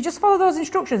do. You just follow those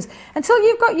instructions until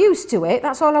you've got used to it.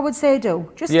 That's all I would say do.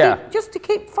 Just to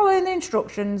keep following the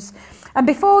instructions, and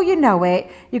before you know it,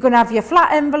 you're going to have your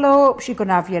flat envelopes, you're going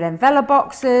to have your envelope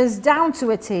boxes down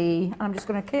to a T, and I'm just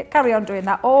going to carry on doing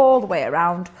that all the way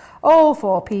around, all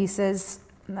 4 pieces.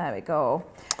 There we go.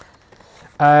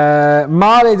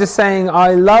 Marley just saying,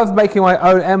 I love making my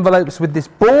own envelopes with this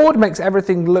board. Makes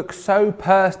everything look so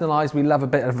personalised. We love a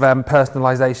bit of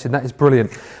personalisation. That is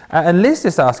brilliant. And Liz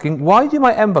just asking, why do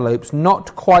my envelopes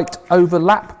not quite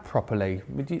overlap properly?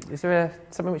 Is there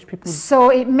something which people... So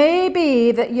it may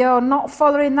be that you're not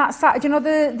following that side. You know,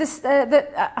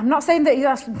 I'm not saying that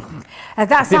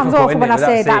that sounds awful when I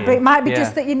say that, but it might be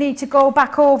just that you need to go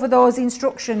back over those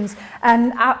instructions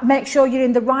and make sure you're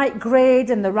in the right grade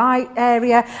and the right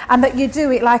area, and that you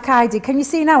do it like I did. Can you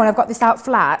see now when I've got this out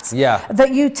flat? Yeah.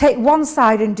 That you take one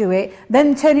side and do it,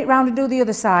 then turn it round and do the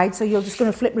other side, so you're just going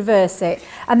to flip reverse it.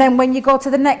 And then when you go to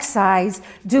the next side,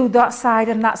 do that side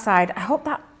and that side. I hope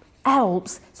that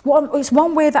helps. It's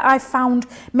one way that I found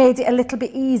made it a little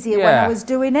bit easier when I was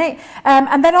doing it.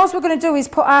 And then all we're going to do is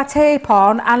put our tape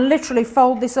on and literally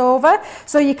fold this over.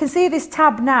 So you can see this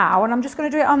tab now, and I'm just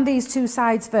going to do it on these 2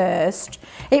 sides first.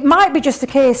 It might be just a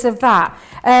case of that.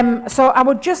 So I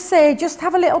would just say, just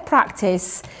have a little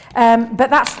practice.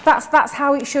 But that's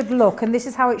how it should look, and this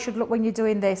is how it should look when you're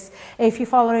doing this. If you're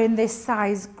following this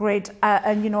size grid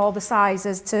and you know all the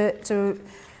sizes to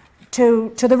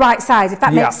the right size, if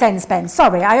that makes sense, Ben.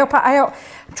 Sorry, I hope I'm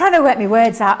trying to work my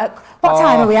words out. What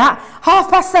time are we at?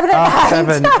 7:30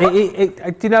 at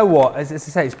night. Do you know what? As I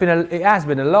say, it has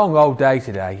been a long old day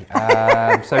today.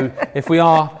 So if we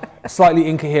are slightly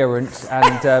incoherent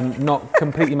and not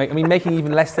completely making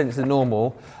even less sense than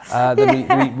normal,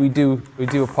 then we do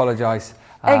apologise.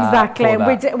 Exactly,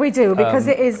 we do because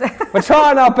it is. We're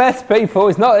trying our best, people.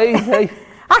 It's not easy.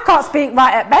 I can't speak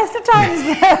right at best of times,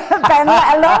 Ben,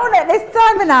 let alone at this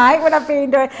time of night when I've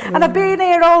been doing. And I've been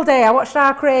here all day. I watched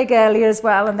our Craig earlier as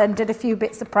well, and then did a few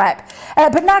bits of prep.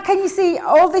 But now can you see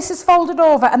all this is folded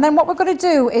over, and then what we're going to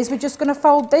do is we're just going to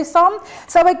fold this on.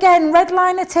 So again, red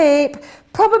liner tape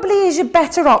probably is your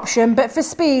better option, but for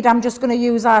speed I'm just going to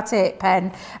use our tape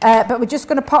pen. But we're just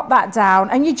going to pop that down,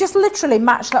 and you just literally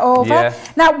match that over.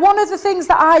 Now, one of the things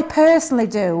that I personally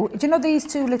do you know these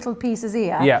 2 little pieces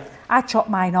here? I chop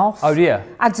mine off. Oh dear.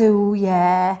 I do,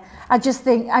 yeah. I just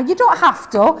think, you don't have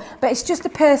to, but it's just a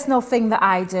personal thing that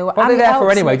I do. What are they there for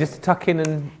anyway, just to tuck in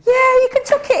and... Yeah, you can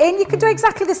tuck it in, you can do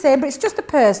exactly the same, but it's just a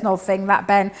personal thing, that,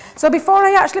 Ben. So before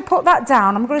I actually put that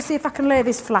down, I'm going to see if I can lay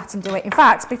this flat and do it. In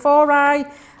fact, before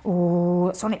oh,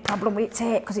 it's on it problem with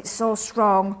tape because it's so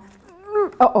strong.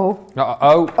 Uh-oh.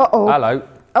 Uh-oh. Uh-oh. Hello.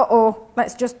 Uh-oh.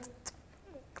 Let's just...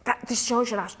 That just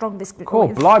shows you how strong this glue is. Oh,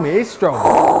 blimey, it is strong.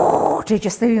 Oh, did you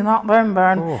see that, Ben?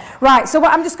 Oh. Right, so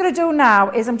what I'm just going to do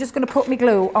now is I'm just going to put my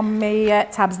glue on my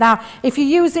tabs. Now, if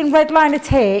you're using red liner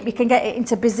tape, you can get it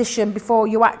into position before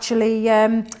you actually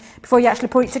before you actually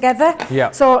put it together.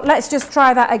 Yeah. So let's just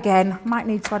try that again. Might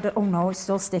need to add a, oh no, it's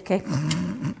still sticky.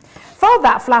 Fold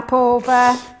that flap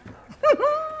over.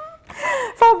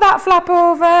 Fold that flap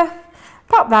over.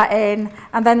 Pop that in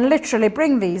and then literally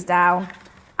bring these down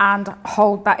and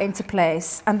hold that into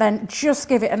place, and then just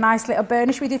give it a nice little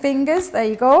burnish with your fingers. There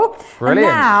you go. Brilliant.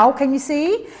 And now, can you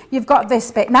see? You've got this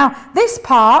bit. Now, this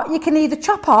part you can either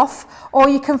chop off or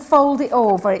you can fold it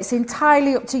over. It's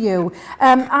entirely up to you.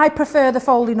 I prefer the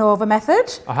folding over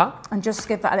method. And just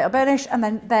give that a little burnish, and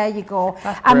then there you go.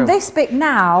 And this bit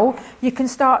now, you can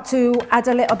start to add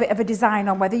a little bit of a design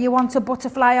on, whether you want a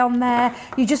butterfly on there.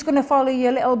 You're just going to follow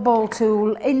your little ball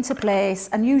tool into place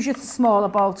and use your smaller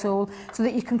ball tool so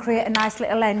that you can create a nice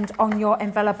little end on your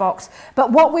envelope box.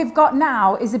 But what we've got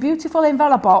now is a beautiful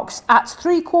envelope box at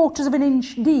 3/4 of an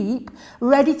inch deep,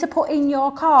 ready to put in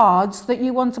your cards that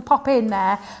you want to pop in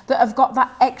there that have got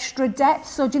that extra depth.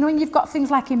 So do you know when you've got things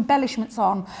like embellishments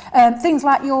on, things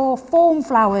like your foam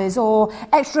flowers or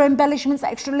extra embellishments,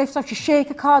 extra lifts off your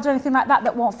shaker cards or anything like that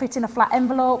that won't fit in a flat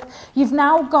envelope, you've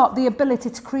now got the ability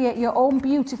to create your own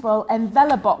beautiful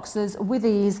envelope boxes with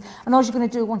ease. And all you're going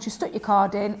to do once you stuck your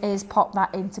card in is pop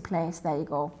that into place. There you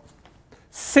go.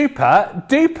 Super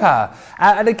duper.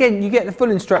 And again, you get the full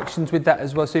instructions with that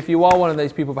as well. So if you are one of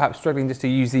those people perhaps struggling just to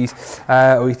use these,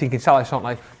 or you're thinking, shall I, shan't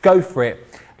I, go for it.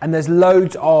 And there's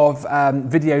loads of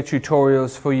video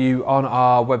tutorials for you on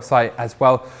our website as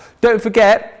well. Don't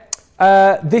forget,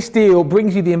 this deal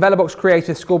brings you the Envelope Box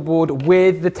Creator scoreboard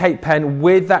with the tape pen,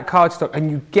 with that cardstock, and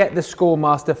you get the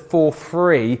Scoremaster for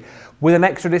free with an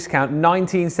extra discount.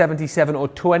 $19.77 or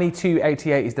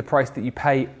 $22.88 is the price that you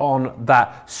pay on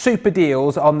that. Super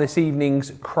deals on this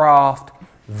evening's craft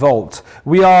vault.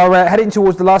 We are heading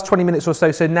towards the last 20 minutes or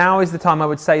so, so now is the time I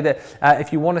would say that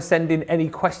if you want to send in any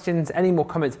questions, any more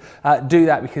comments, do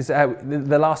that, because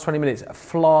the last 20 minutes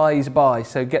flies by.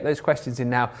 So get those questions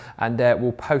in now, and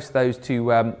we'll post those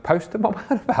to post them. What am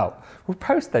I about? We'll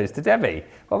post those to Debbie.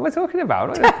 What am I talking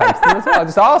about? I'm not going to post them as well. I'll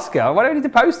just ask her. Why don't we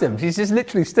need to post them? She's just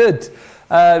literally stood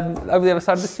over the other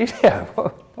side of the studio.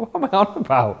 What am I on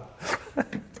about?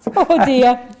 Oh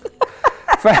dear.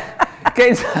 Get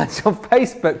in touch on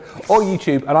Facebook or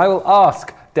YouTube, and I will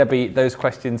ask Debbie those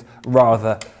questions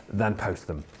rather than post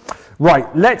them.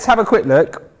 Right, let's have a quick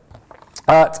look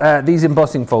at these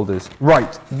embossing folders.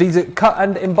 Right, these are cut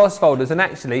and emboss folders, and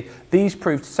actually these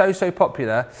proved so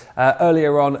popular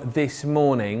earlier on this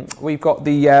morning. We've got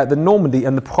the Normandy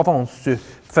and the Provence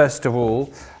first of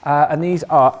all, and these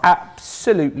are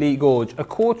absolutely gorgeous.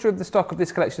 1/4 of the stock of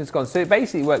this collection is gone, so it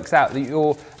basically works out that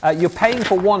you're paying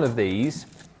for one of these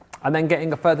and then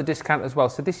getting a further discount as well.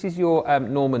 So this is your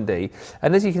Normandy,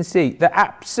 and as you can see, they're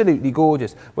absolutely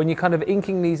gorgeous. When you're kind of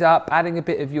inking these up, adding a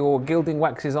bit of your gilding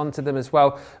waxes onto them as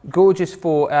well, gorgeous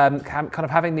for kind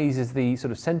of having these as the sort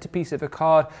of centerpiece of a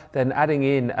card, then adding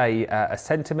in a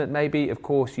sentiment maybe. Of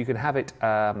course, you can have it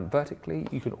vertically,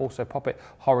 you can also pop it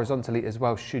horizontally as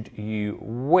well, should you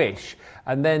wish.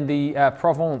 And then the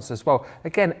Provence as well.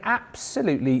 Again,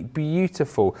 absolutely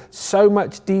beautiful. So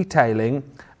much detailing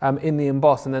in the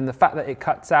emboss, and then the fact that it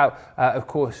cuts out, of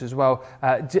course, as well.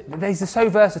 These are so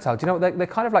versatile. Do you know what? They're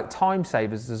kind of like time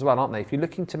savers as well, aren't they? If you're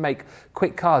looking to make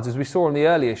quick cards, as we saw on the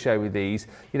earlier show with these,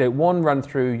 you know, one run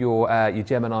through your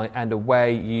Gemini and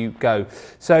away you go.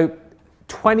 So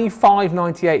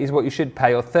 $25.98 is what you should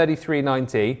pay, or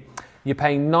 $33.90. You're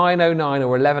paying $9.09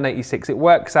 or $11.86. It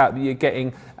works out that you're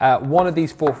getting one of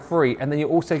these for free, and then you're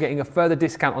also getting a further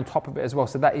discount on top of it as well.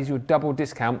 So that is your double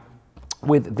discount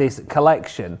with this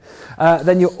collection.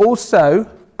 Then you're also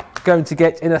going to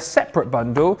get in a separate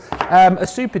bundle a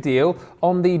super deal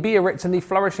on the Biarritz and the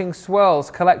Flourishing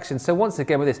Swirls collection. So once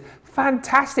again with this,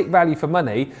 fantastic value for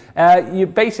money. You're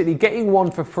basically getting one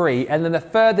for free and then a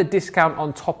further discount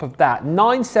on top of that.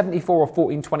 $9.74 or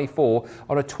 $14.24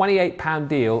 on a £28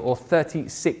 deal or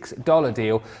 $36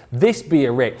 deal. This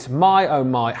Biarritz, my oh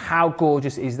my, how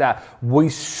gorgeous is that? We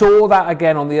saw that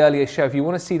again on the earlier show. If you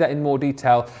want to see that in more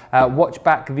detail, watch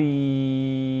back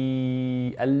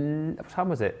the, what time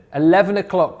was it? 11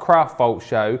 o'clock Craft Vault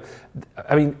show.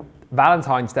 I mean,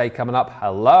 Valentine's Day coming up,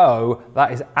 hello,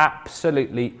 that is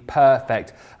absolutely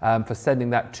perfect for sending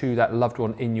that to that loved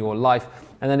one in your life.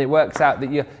 And then it works out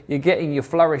that you're getting your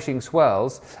Flourishing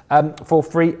Swirls for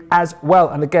free as well.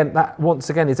 And again, that once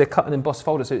again is a cut and emboss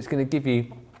folder, so it's going to give you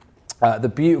the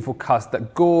beautiful cuss,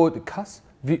 that gorgeous cuss,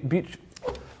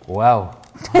 wow,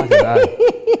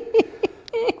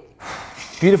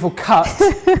 beautiful cut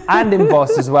and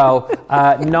emboss as well.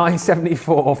 $9.74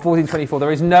 or $14.24.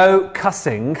 There is no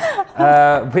cussing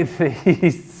with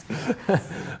these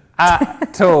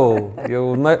at all.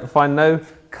 You'll find no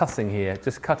cussing here,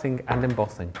 just cutting and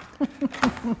embossing.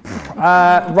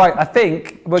 Right, I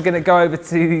think we're going to go over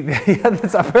to the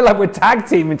others. I feel like we're tag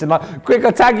teaming tonight. Quick,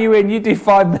 I'll tag you in, you do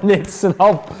 5 minutes and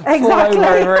I'll fall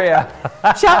over here.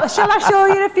 Shall I show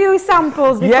you a few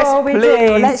samples before we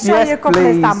do? Let's show you a couple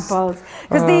of samples.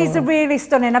 Because these are really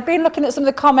stunning. I've been looking at some of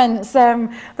the comments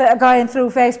that are going through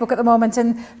Facebook at the moment,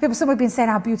 and some have been saying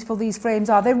how beautiful these frames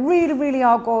are. They really, really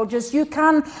are gorgeous. You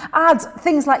can add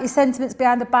things like your sentiments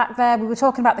behind the back there. We were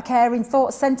talking about the caring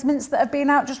thoughts sentiments that have been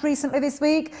out just recently this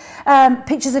week.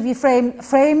 Pictures of your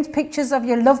framed pictures of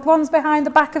your loved ones behind the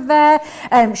back of there.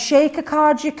 Shaker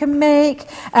cards you can make.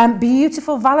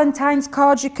 Beautiful Valentine's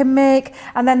cards you can make.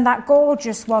 And then that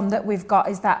gorgeous one that we've got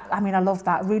is that, I mean, I love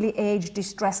that, really aged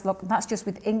distressed look. That's just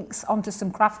with inks onto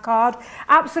some craft card.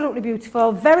 Absolutely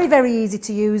beautiful. Very, very easy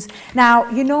to use. Now,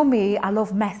 you know me, I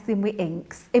love messing with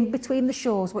inks. In between the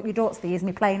shows, what you don't see is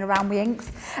me playing around with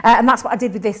inks. And that's what I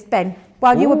did with this, Ben.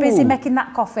 While you were busy making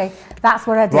that coffee, that's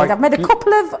what I did. Right. I've made a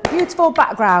couple of beautiful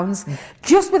backgrounds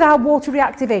just with our water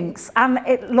reactive inks. And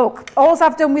look, all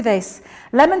I've done with this,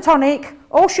 lemon tonic,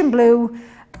 ocean blue,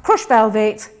 crushed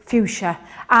velvet, fuchsia,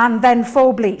 and then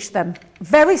full bleach them.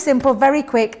 Very simple, very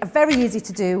quick, very easy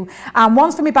to do. And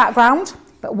one's for my background,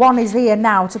 but one is here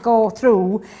now to go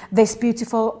through this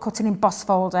beautiful cut and emboss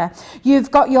folder.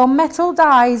 You've got your metal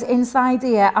dies inside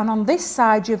here, and on this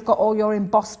side you've got all your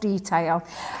embossed detail.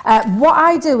 What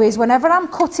I do is whenever I'm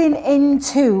cutting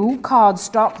into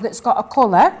cardstock that's got a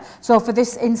colour, so for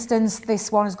this instance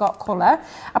this one has got colour,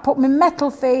 I put my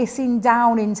metal facing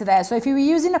down into there. So if you were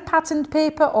using a patterned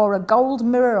paper or a gold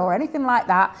mirror or anything like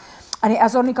that, and it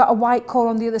has only got a white core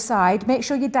on the other side, make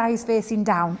sure your die is facing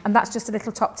down, and that's just a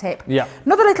little top tip. Yeah.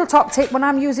 Another little top tip when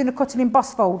I'm using a cut and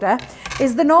emboss folder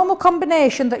is the normal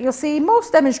combination that you'll see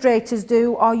most demonstrators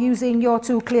do are using your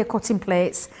 2 clear cutting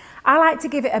plates. I like to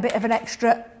give it a bit of an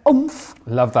extra oomph.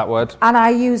 Love that word. And I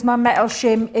use my metal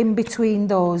shim in between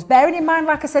those. Bearing in mind,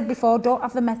 like I said before, don't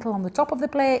have the metal on the top of the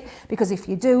plate, because if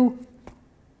you do,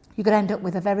 you're going to end up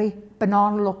with a very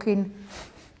banana looking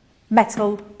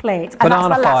metal plate, and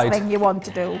that's the last thing you want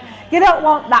to do. You don't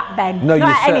want that, Ben. No, not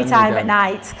at any time at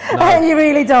night. No. You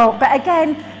really don't. But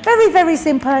again, very, very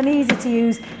simple and easy to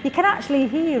use. You can actually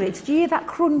hear it. Do you hear that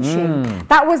crunching?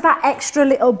 That was that extra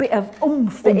little bit of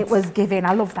oomph that it was giving.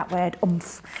 I love that word,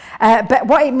 oomph. But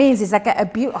what it means is I get a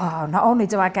beautiful, not only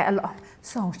do I get a lot,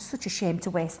 such a shame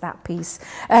to waste that piece.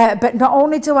 But not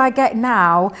only do I get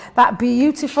now that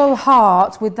beautiful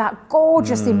heart with that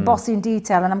gorgeous embossing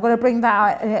detail, and I'm going to bring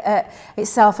that out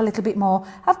itself a little bit more.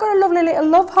 I've got a lovely little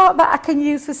love heart that I can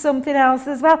use for something else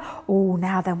as well. Oh,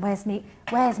 now then, where's me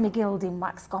gilding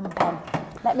wax gone, Ben?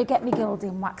 Let me get me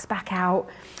gilding wax back out.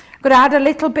 I'm going to add a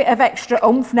little bit of extra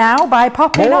oomph now by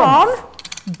popping on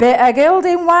bit of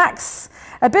gilding wax.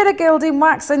 A bit of gilding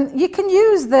wax, and you can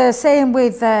use the same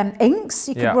with inks.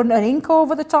 You can run an ink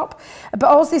over the top, but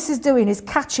all this is doing is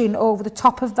catching over the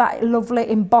top of that lovely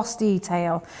embossed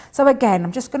detail. So again,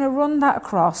 I'm just going to run that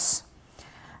across.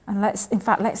 And let's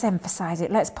emphasise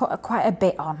it. Let's put quite a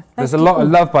bit on. There's a lot of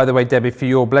love, by the way, Debbie, for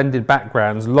your blended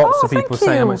backgrounds. Lots of people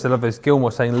saying how much they love this.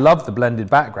 Gilmore saying, love the blended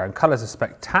background. Colours are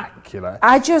spectacular.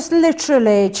 I just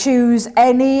literally choose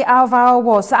any of our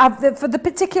walls. So for the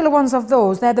particular ones of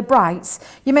those, they're the brights.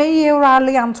 You may hear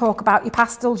Leanne talk about your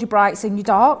pastels, your brights and your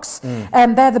darks.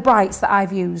 They're the brights that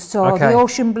I've used. So the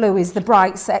ocean blue is the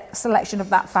bright selection of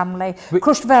that family.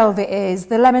 Crushed velvet is,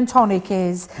 the lemon tonic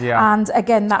is, and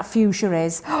again, that fuchsia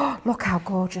is. Look how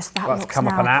gorgeous that looks now. That's come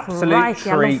up an absolute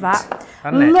treat. I love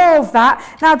that. Love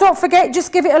that. Now, don't forget,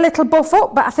 just give it a little buff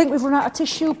up, but I think we've run out of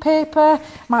tissue paper.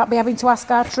 Might be having to ask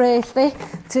our Tracy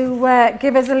to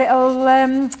give us a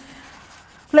little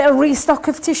restock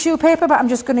of tissue paper, but I'm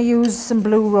just going to use some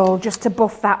blue roll just to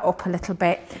buff that up a little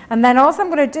bit. And then all I'm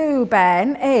going to do,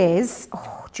 Ben, is,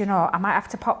 do you know, I might have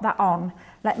to pop that on.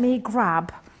 Let me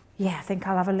grab... Yeah, I think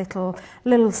I'll have a little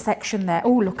section there.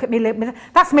 Oh, look at me.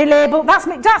 That's my label. That's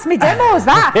me demos,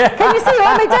 that. Can you see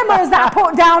all my demos that I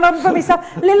put down on for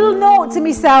myself? Little note to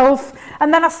myself.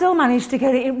 And then I still managed to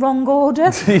get it in wrong order.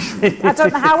 I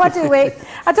don't know how I do it.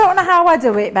 I don't know how I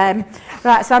do it, Ben.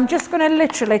 Right, so I'm just going to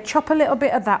literally chop a little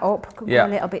bit of that up. Could go a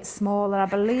little bit smaller, I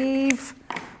believe.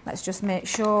 Let's just make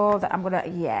sure that I'm going to...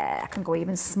 I can go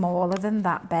even smaller than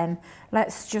that, Ben.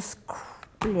 Let's just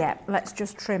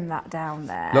trim that down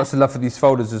there. Lots of love for these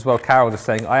folders as well. Carol just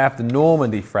saying, I have the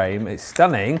Normandy frame. It's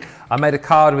stunning. I made a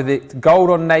card with it,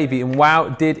 gold on navy, and wow,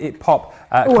 did it pop.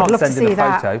 Can't send in a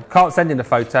photo. Can't send in a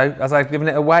photo, as I've given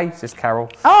it away, says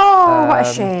Carol. Oh, what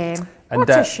a shame. And, what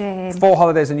a shame. 4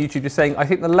 Holidays on YouTube just saying, I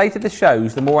think the later the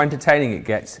shows, the more entertaining it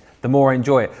gets, the more I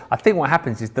enjoy it. I think what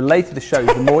happens is the later the shows,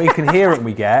 the more incoherent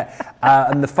we get,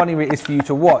 and the funnier it is for you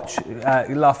to watch,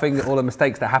 laughing at all the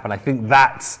mistakes that happen. I think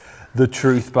that's the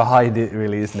truth behind it,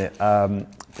 really, isn't it?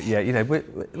 But yeah, you know,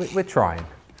 we're trying.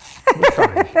 We're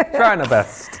trying our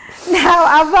best. Now,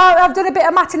 I've done a bit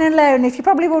of matting and layering. If you're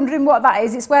probably wondering what that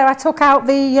is, it's where I took out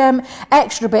the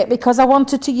extra bit because I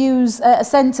wanted to use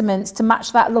sentiments to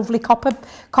match that lovely copper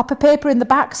paper in the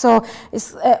back. So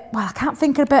it's, well, I can't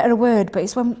think of a better word, but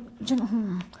it's when...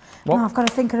 What? No, I've got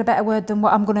to think of a better word than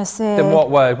what I'm going to say. Then what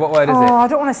word? What word is it? Oh, I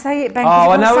don't want to say it, Ben. Oh,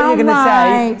 I know what you're going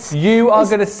right. to say. You are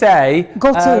going to say...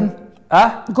 Gutting.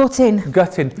 Gutting.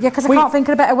 Gutting. Yeah, because I can't think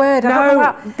of a better word.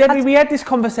 No, Debbie, we had this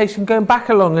conversation going back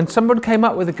along and someone came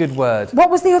up with a good word. What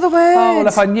was the other word? Oh, well,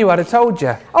 if I knew, I'd have told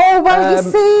you. Oh, well,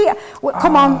 you see... Well,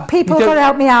 come on, people got to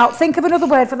help me out. Think of another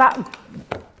word for that...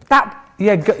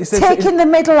 Yeah, taking the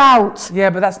middle out. Yeah,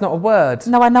 but that's not a word.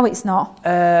 No, I know it's not.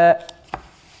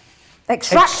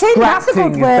 Extracting, that's a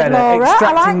good word, Laura.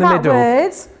 Extracting I like that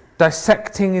word.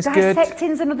 Dissecting is good.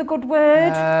 Dissecting's another good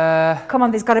word. Come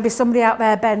on, there's got to be somebody out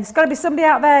there, Ben. There's got to be somebody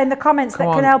out there in the comments that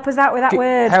can help us out with that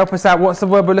word. Help us out. What's the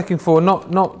word we're looking for?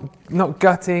 Not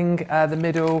gutting, the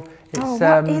middle.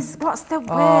 It's, what's the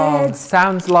word?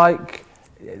 Sounds like...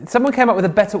 Someone came up with a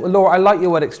better... Laura, I like your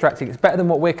word extracting. It's better than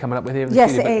what we're coming up with here in the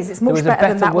studio. Yes, it is. It's much better than that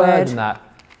There was a better word word than that.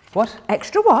 What?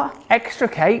 Extra what?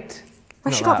 Extricate.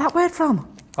 Where's she got that word from?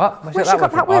 What? Where's she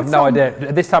got that word from? I have no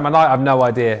idea. This time of night, I have no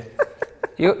idea.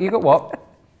 You got what?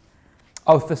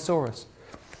 Oh, thesaurus.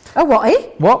 Oh, what,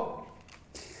 eh? What?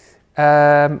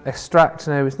 Extract,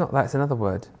 no, it's not that, it's another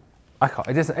word. I can't,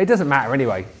 it doesn't matter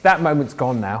anyway. That moment's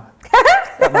gone now.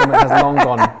 That moment has long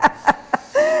gone.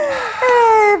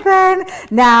 Ben.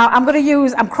 Now, I'm going to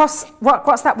use,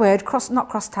 what's that word? Not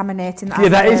cross-taminating. Yeah,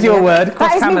 that is your word,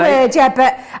 that is my word, yeah,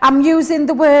 but I'm using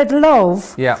the word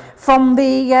love from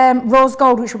the rose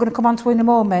gold, which we're going to come on to in a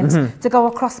moment, to go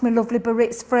across my lovely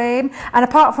Baritz frame. And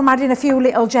apart from adding a few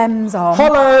little gems on...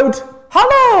 Hollowed!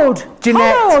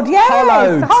 Jeanette, hollowed,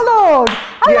 yes, hollowed.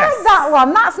 I yes. like that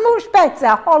one, that's much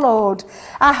better, hollowed.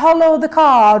 I hollowed the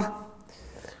card.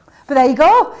 But there you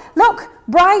go, look,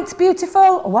 bright,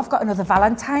 beautiful. Oh, I've got another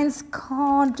Valentine's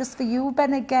card just for you,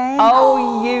 Ben, again.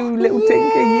 Oh, you little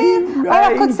tinker, you. Or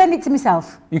I could send it to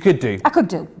myself. You could do. I could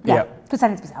do, yeah. Could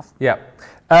send it to myself. Yeah.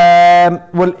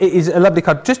 Well, it is a lovely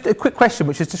card. Just a quick question,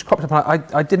 which has just cropped up.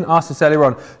 I didn't ask this earlier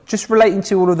on. Just relating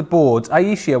to all of the boards,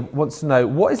 Aisha wants to know,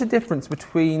 what is the difference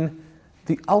between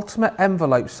the ultimate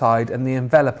envelope side and the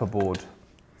enveloper board?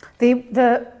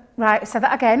 Right, say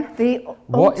that again.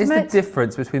 What is the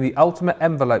difference between the ultimate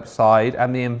envelope side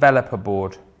and the enveloper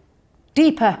board?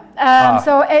 Deeper.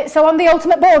 So on the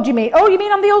ultimate board, you mean? Oh, you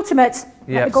mean on the ultimate?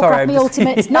 Yeah, Let me go grab my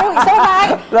ultimates. No, it's all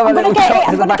right. I'm going to get it.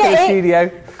 I'm going to get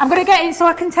it. I'm going to get it so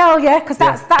I can tell you, because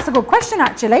that's a good question,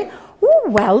 actually. Oh,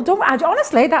 well done.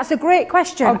 Honestly, that's a great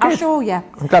question. Oh, I'll show you.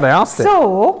 I'm glad I asked it.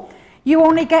 So, you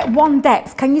only get one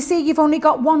depth. Can you see you've only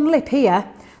got one lip here?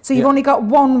 So you've only got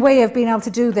one way of being able to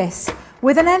do this.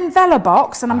 With an envelope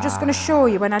box, and I'm just going to show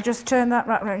you when I just turn that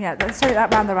right, let's turn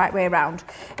that round the right way around.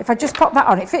 If I just pop that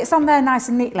on, it fits on there nice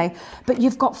and neatly, but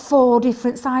you've got 4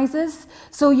 different sizes,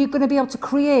 so you're going to be able to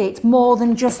create more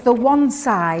than just the one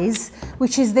size,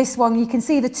 which is this one. You can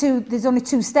see there's only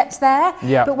 2 steps there,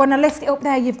 but when I lift it up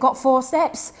there, you've got 4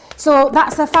 steps. So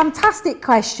that's a fantastic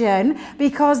question,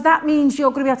 because that means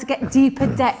you're going to be able to get deeper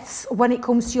depths when it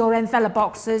comes to your envelope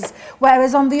boxes,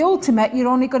 whereas on the Ultimate, you're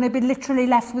only going to be literally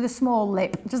left with a small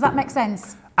lip. Does that make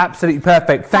sense? Absolutely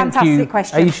perfect. Thank you,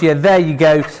 question. Aisha. There you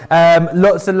go.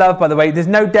 Lots of love, by the way. There's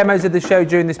no demos of the show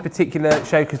during this particular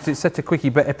show because it's such a quickie,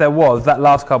 but if there was, that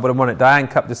last card would have won it. Diane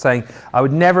Cup just saying, I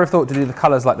would never have thought to do the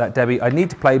colours like that, Debbie. I need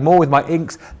to play more with my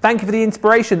inks. Thank you for the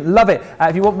inspiration. Love it.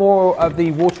 If you want more of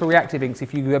the water reactive inks,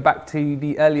 if you go back to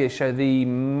the earlier show, the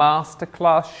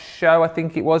masterclass show, I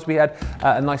think it was, we had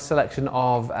a nice selection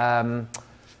of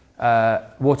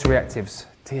water reactives.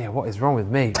 Dear, what is wrong with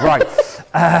me? Right.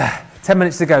 10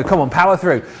 minutes to go. Come on, power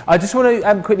through. I just want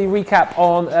to quickly recap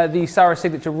on the Sarah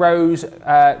Signature Rose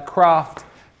Craft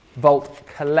Vault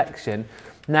collection.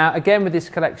 Now, again, with this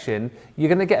collection, you're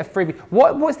going to get a freebie.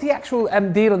 What's the actual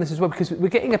deal on this as well? Because we're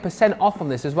getting a % off on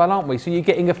this as well, aren't we? So you're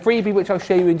getting a freebie, which I'll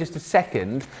show you in just a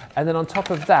second. And then on top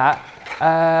of that,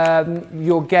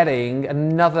 you're getting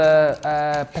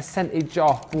another percentage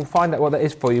off. We'll find out what that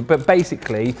is for you. But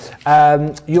basically,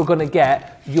 you're going to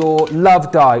get your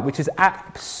Love Die, which is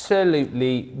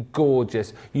absolutely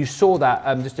gorgeous. You saw that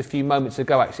just a few moments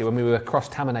ago, actually, when we were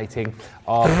cross-taminating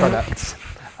our products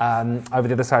over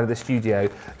the other side of the studio.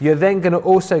 You're then going to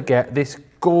also get this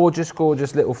gorgeous,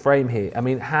 gorgeous little frame here. I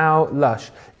mean, how lush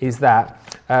is that?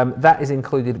 That is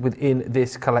included within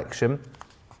this collection.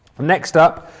 Next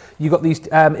up, you've got these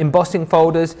embossing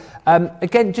folders.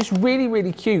 Again, just really,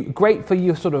 really cute. Great for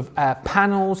your sort of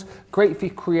panels. Great for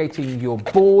creating your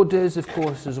borders, of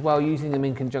course, as well. Using them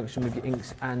in conjunction with your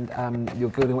inks and your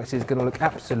gilding wax is going to look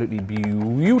absolutely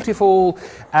beautiful.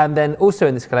 And then also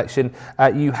in this collection,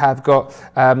 you have got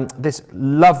this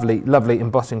lovely, lovely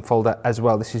embossing folder as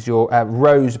well. This is your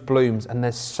rose blooms, and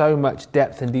there's so much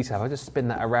depth and detail. I'll just spin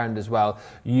that around as well.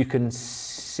 You can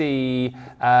see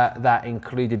that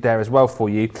included there as well for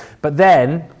you. But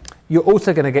then you're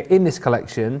also going to get in this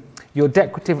collection your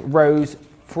decorative rose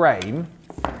frame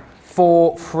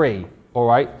for free. All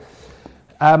right.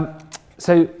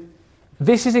 So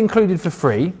this is included for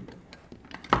free.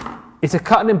 It's a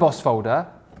cut and emboss folder,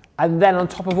 and then on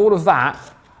top of all of that,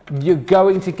 you're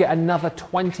going to get another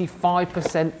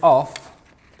 25% off,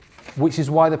 which is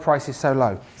why the price is so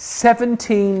low.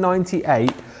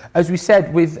 £17.98. As we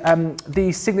said, with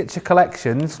these signature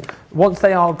collections, once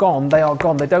they are gone, they are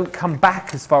gone. They don't come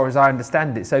back, as far as I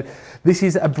understand it. So this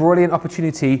is a brilliant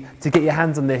opportunity to get your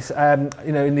hands on this.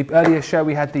 You know, in the earlier show,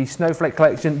 we had the Snowflake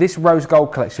collection. This rose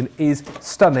gold collection is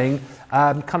stunning.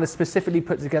 Kind of specifically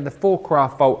put together for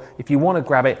Craft Vault. If you want to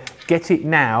grab it, get it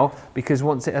now, because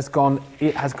once it has gone,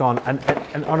 it has gone.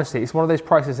 And honestly, it's one of those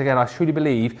prices, again, I truly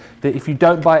believe that if you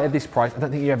don't buy it at this price, I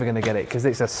don't think you're ever going to get it, because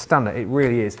it's a stunner. It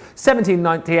really is.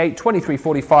 £17.98,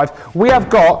 £23.45. We have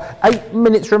got 8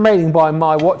 minutes remaining by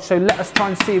my watch, so let us try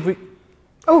and see if we...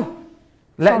 Oh,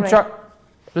 let us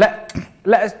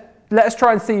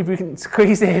try and see if we can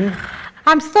squeeze in.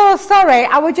 I'm so sorry,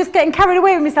 I was just getting carried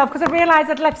away with myself because I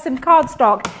realised I'd left some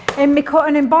cardstock in my cut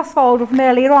and emboss folder from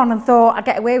earlier on and thought I'd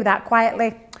get away with that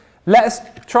quietly. Let us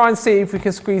try and see if we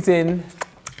can squeeze in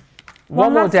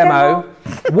one more demo.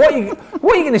 What are you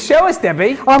going to show us,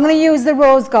 Debbie? Oh, I'm going to use the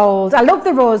rose gold. I love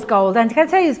the rose gold. And can I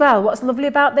tell you as well, what's lovely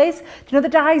about this? Do you know the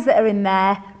dyes that are in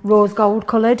there? Rose gold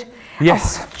coloured.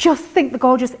 Yes. Oh, just think they're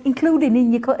gorgeous, including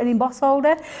in your cut and emboss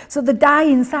folder. So the dye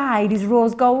inside is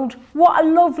rose gold. What a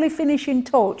lovely finishing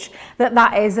touch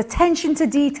that is. Attention to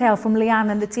detail from Leanne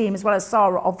and the team, as well as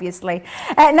Sarah, obviously.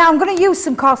 Now I'm going to use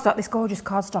some cardstock, this gorgeous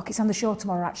cardstock. It's on the show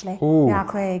tomorrow, actually. Ooh. Yeah,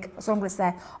 Craig. That's what I'm going to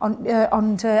say.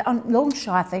 On launch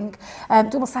show, I think.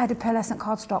 Double-sided pearlescent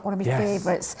cardstock, one of my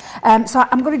favourites. So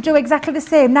I'm going to do exactly the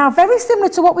same. Now, very similar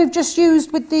to what we've just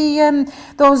used with the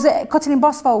those cut and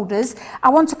emboss folders, I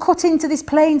want to cut into this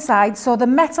plain side, so the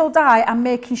metal die I'm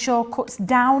making sure cuts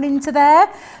down into there.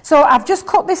 So I've just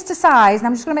cut this to size, and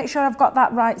I'm just going to make sure I've got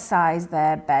that right size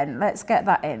there, Ben. Let's get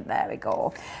that in. There we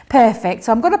go. Perfect.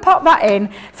 So I'm going to pop that in.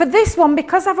 For this one,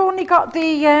 because I've only got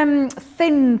the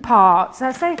thin parts,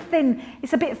 I say thin,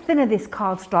 it's a bit thinner, this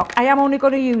cardstock. I am only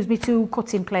going to use my 2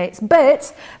 cutting plates.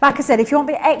 But, like I said, if you want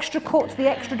the extra cut, the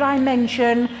extra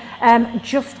dimension,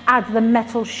 just add the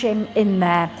metal shim in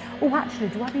there. Oh, actually,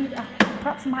 do I need...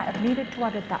 perhaps I might have needed to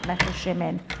add that metal shim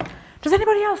in. Does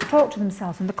anybody else talk to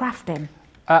themselves in the crafting?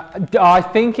 I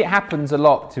think it happens a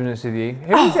lot, to be honest with you.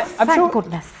 Who was it? Thank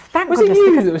goodness. Thank was goodness. Was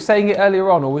it you that was saying it earlier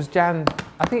on, or was Jan?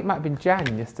 I think it might have been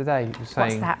Jan yesterday who was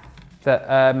saying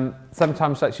that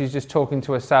sometimes like she's just talking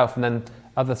to herself, and then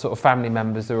other sort of family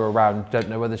members who are around don't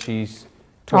know whether she's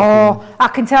talking. Oh, I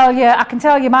can tell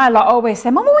you my lot always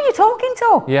say, Mum, who are you talking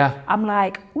to? Yeah. I'm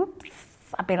like, whoops.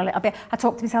 I've been a little bit, I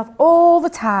talk to myself all the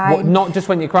time. What, not just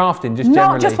when you're crafting, just generally?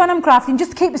 Not just when I'm crafting,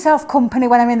 just to keep myself company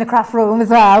when I'm in the craft room as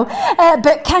well.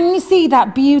 But can you see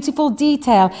that beautiful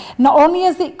detail? Not only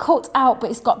is it cut out, but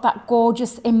it's got that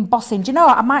gorgeous embossing. Do you know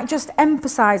what? I might just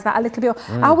emphasise that a little bit.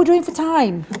 How are we doing for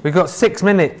time? We've got 6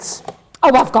 minutes.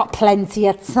 Oh, I've got plenty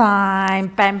of time,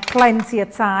 Ben, plenty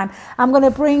of time. I'm going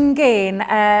to bring in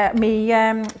me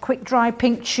quick dry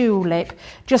pink tulip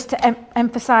just to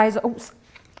emphasise. Oops.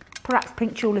 Perhaps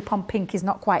pink tulip on pink is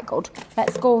not quite good.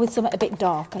 Let's go with something a bit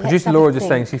darker. Producer Laura just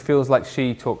saying she feels like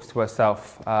she talks to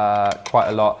herself quite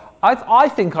a lot. I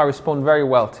think I respond very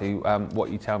well to what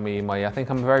you tell me in my ear. I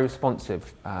think I'm very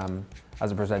responsive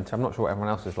as a presenter. I'm not sure what everyone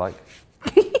else is like.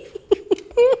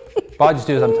 But I just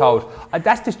do as I'm told.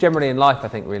 That's just generally in life, I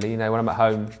think, really. You know, when I'm at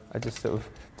home, I just sort of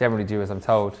generally do as I'm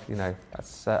told. You know,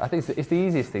 that's. I think it's the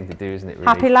easiest thing to do, isn't it? Really.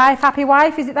 Happy life, happy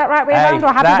wife. Is it that right way around,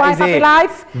 or happy wife, happy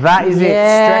life? That is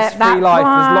it. Stress-free life.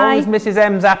 As long as Mrs.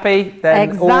 M's happy,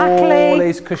 then all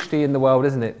is cushy in the world,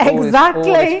 isn't it?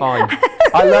 Exactly. All is fine.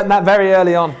 I learned that very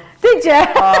early on. Did you?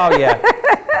 Oh yeah.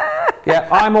 Yeah,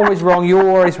 I'm always wrong. You're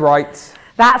always right.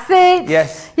 That's it.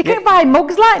 Yes. You can buy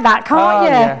mugs like that, can't you?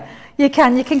 Yeah. You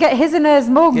can get his and hers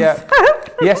mugs. Yeah.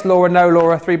 Yes, Laura, no,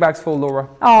 Laura. 3 bags full, Laura.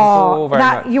 Oh,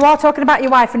 you are talking about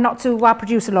your wife and not to our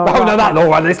producer, Laura. Oh, no, not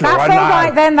Laura, this Laura. That's all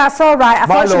right then, that's all right. I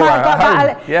thought you might have got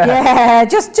that. Yeah,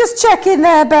 just checking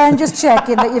there, Ben, just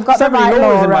checking that you've got the right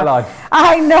Laura. In my life.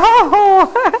 I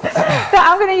know. But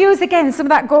I'm going to use again some of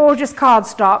that gorgeous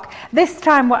cardstock. This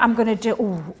time what I'm going to do,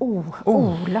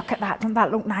 look at that. Doesn't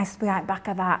that look nice behind the back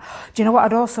of that? Do you know what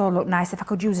would also look nice if I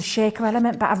could use a shaker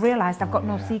element, but I've realised I've got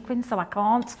no sequins, so I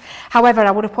can't. However, I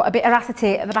would have put a bit of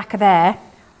acetate at the back of there.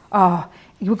 Oh,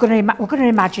 we're going to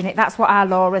imagine it. That's what our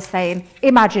Laura's saying.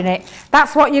 Imagine it.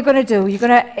 That's what you're going to do. You're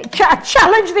going to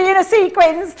challenge the inner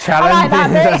sequins. Challenge, I like that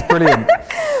that's brilliant.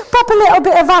 Pop a little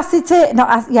bit of acetate,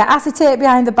 acetate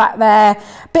behind the back there.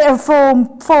 Bit of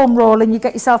foam roll, and you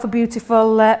get yourself a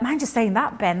beautiful. Mind just saying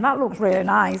that, Ben. That looks really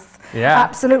nice. Yeah,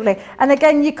 absolutely. And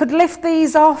again, you could lift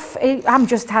these off. I'm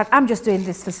just doing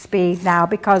this for speed now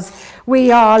because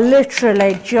we are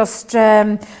literally just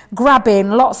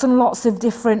grabbing lots and lots of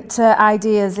different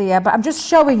ideas here. But I'm just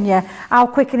showing you how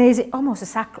quick and easy. Almost a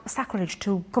sacrilege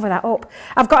to cover that up.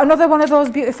 I've got another one of those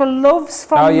beautiful loves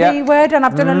from the Word, and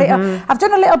I've done a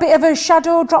little bit of a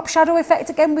drop shadow effect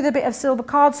again with a bit of silver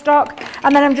cardstock,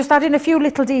 and then I'm just adding a few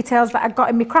little details that I've got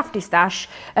in my crafty stash,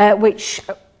 which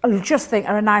I just think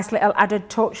are a nice little added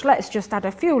touch. Let's just add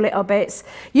a few little bits.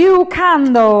 You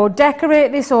can, though,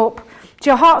 decorate this up to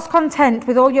your heart's content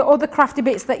with all your other crafty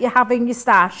bits that you have in your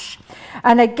stash.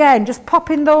 And again, just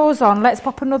popping those on. Let's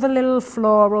pop another little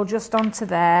floral just onto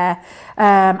there.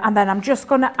 And then I'm just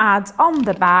going to add on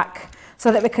the back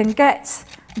so that we can get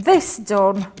this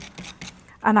done.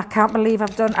 And I can't believe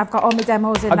I've got all my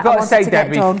demos in. I've got to say,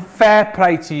 Debbie, fair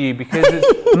play to you, because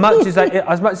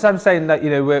as much as I'm saying that, you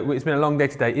know, it's been a long day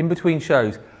today, in between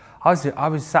shows, I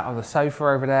was sat on the sofa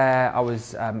over there, I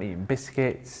was eating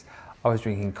biscuits, I was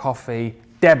drinking coffee.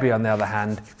 Debbie, on the other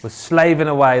hand, was slaving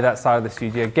away that side of the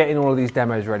studio, getting all of these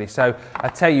demos ready. So I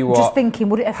tell you what, just thinking,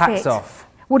 would it have hats fit? Off.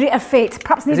 Would it have fit?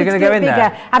 Perhaps needed to go be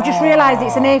bigger. I've just realised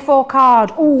it's an A4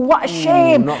 card. Oh, what a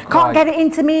shame. Can't get it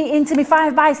into me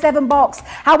 5x7 box.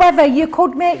 However, you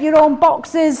could make your own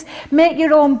boxes, make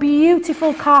your own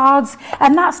beautiful cards,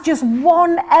 and that's just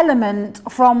one element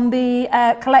from the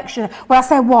collection. Well, I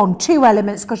say one, 2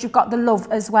 elements, because you've got the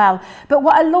love as well. But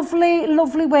what a lovely,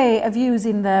 lovely way of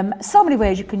using them. So many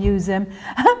ways you can use them.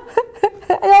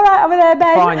 Are you all right over there,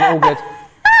 Ben? Fine, all good.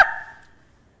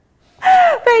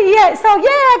 But yeah, so yeah,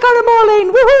 I got them all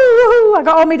in. Woohoo, woohoo. I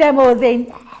got all my demos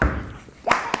in.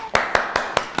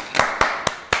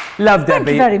 Love Debbie.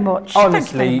 Thank you very much.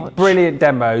 Honestly, brilliant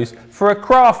demos. For a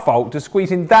craft folk to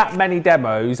squeeze in that many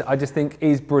demos, I just think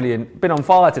is brilliant. Been on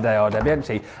fire today, Debbie, hasn't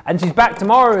she? And she's back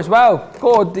tomorrow as well.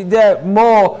 God,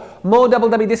 more Double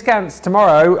Debbie discounts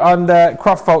tomorrow on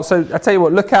craft folk. So I tell you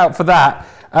what, look out for that.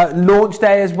 Launch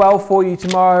day as well for you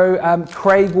tomorrow.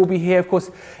 Craig will be here, of course.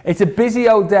 It's a busy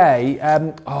old day.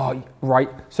 Right.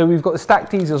 So we've got the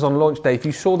stacked teasers on launch day. If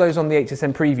you saw those on the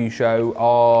HSN preview show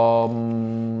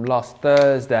last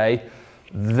Thursday,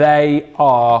 they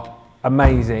are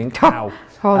amazing. Wow.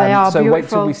 Oh, they are so beautiful. Wait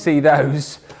till we see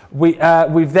those.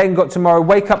 We've then got tomorrow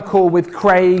wake up call with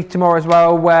Craig tomorrow as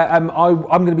well, where I'm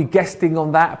going to be guesting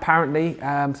on that apparently.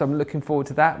 So I'm looking forward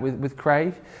to that with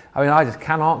Craig. I mean, I just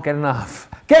cannot get enough.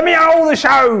 Get me on all the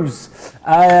shows.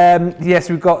 Yes,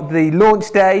 we've got the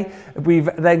launch day. We've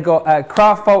then got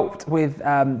Craft Vault with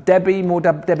Debbie, more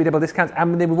Debbie double discounts,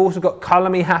 and then we've also got Colour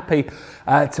Me Happy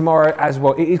tomorrow as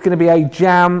well. It is going to be a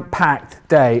jam-packed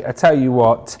day, I tell you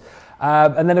what.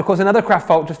 And then, of course, another Craft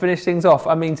Vault to finish things off.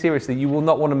 I mean, seriously, you will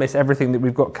not want to miss everything that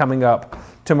we've got coming up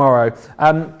tomorrow.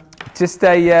 Just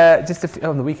a few,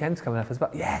 the weekend's coming up as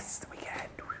well. Yes, the weekend.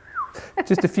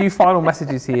 Just a few final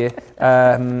messages here.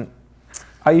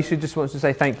 Aisha just wants to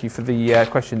say thank you for the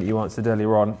question that you answered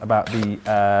earlier on about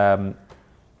the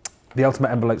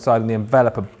ultimate envelope side and the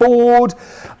enveloper board.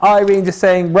 Irene just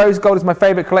saying, rose gold is my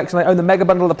favourite collection. I own the mega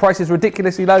bundle. The price is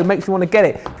ridiculously low. Makes me want to get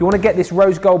it. If you want to get this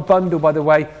rose gold bundle, by the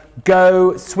way,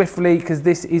 go swiftly, because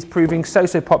this is proving so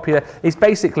popular. It's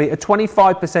basically a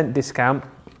 25% discount.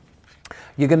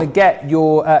 You're going to get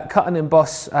your cut and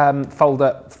emboss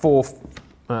folder for...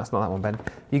 No, that's not that one, Ben.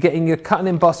 You're getting your cut and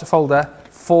emboss folder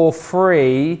for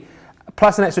free,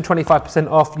 plus an extra 25%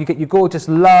 off. You get your gorgeous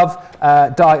love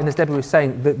die, and as Debbie was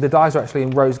saying, the dies are actually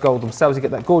in rose gold themselves. You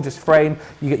get that gorgeous frame,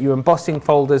 you get your embossing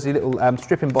folders, your little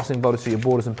strip embossing folders for your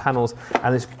borders and panels,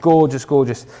 and this gorgeous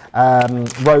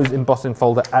rose embossing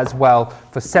folder as well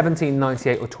for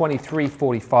 $17.98 or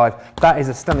 $23.45. That is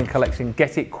a stunning collection.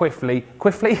 Get it quickly.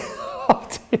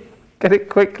 Get it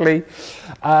quickly.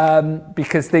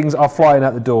 because things are flying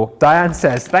out the door. Diane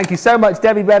says, thank you so much,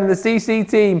 Debbie, Ben, and the CC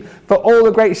team for all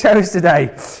the great shows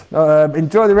today.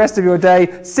 Enjoy the rest of your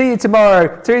day. See you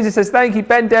tomorrow. Teresa says, thank you,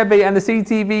 Ben, Debbie, and the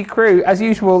CTV crew. As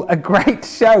usual, a great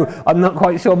show. I'm not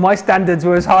quite sure my standards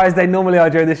were as high as they normally are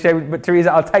during this show, but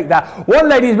Teresa, I'll take that. One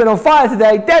lady has been on fire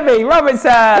today, Debbie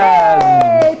Robinson.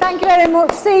 Yay! Thank you very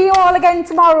much. See you all again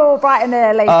tomorrow, bright and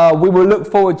early. We will look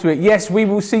forward to it. Yes, we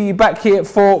will see you back here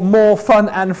for more fun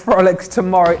and frolics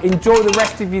tomorrow. Enjoy the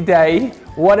rest of your day,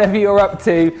 whatever you're up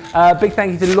to. Big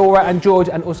thank you to Laura and George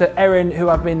and also Erin, who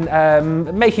have been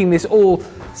making this all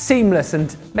seamless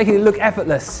and making it look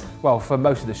effortless. Well, for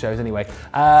most of the shows anyway.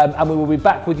 And we will be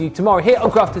back with you tomorrow here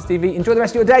on Crafters TV. Enjoy the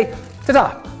rest of your day.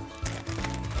 Ta-ta!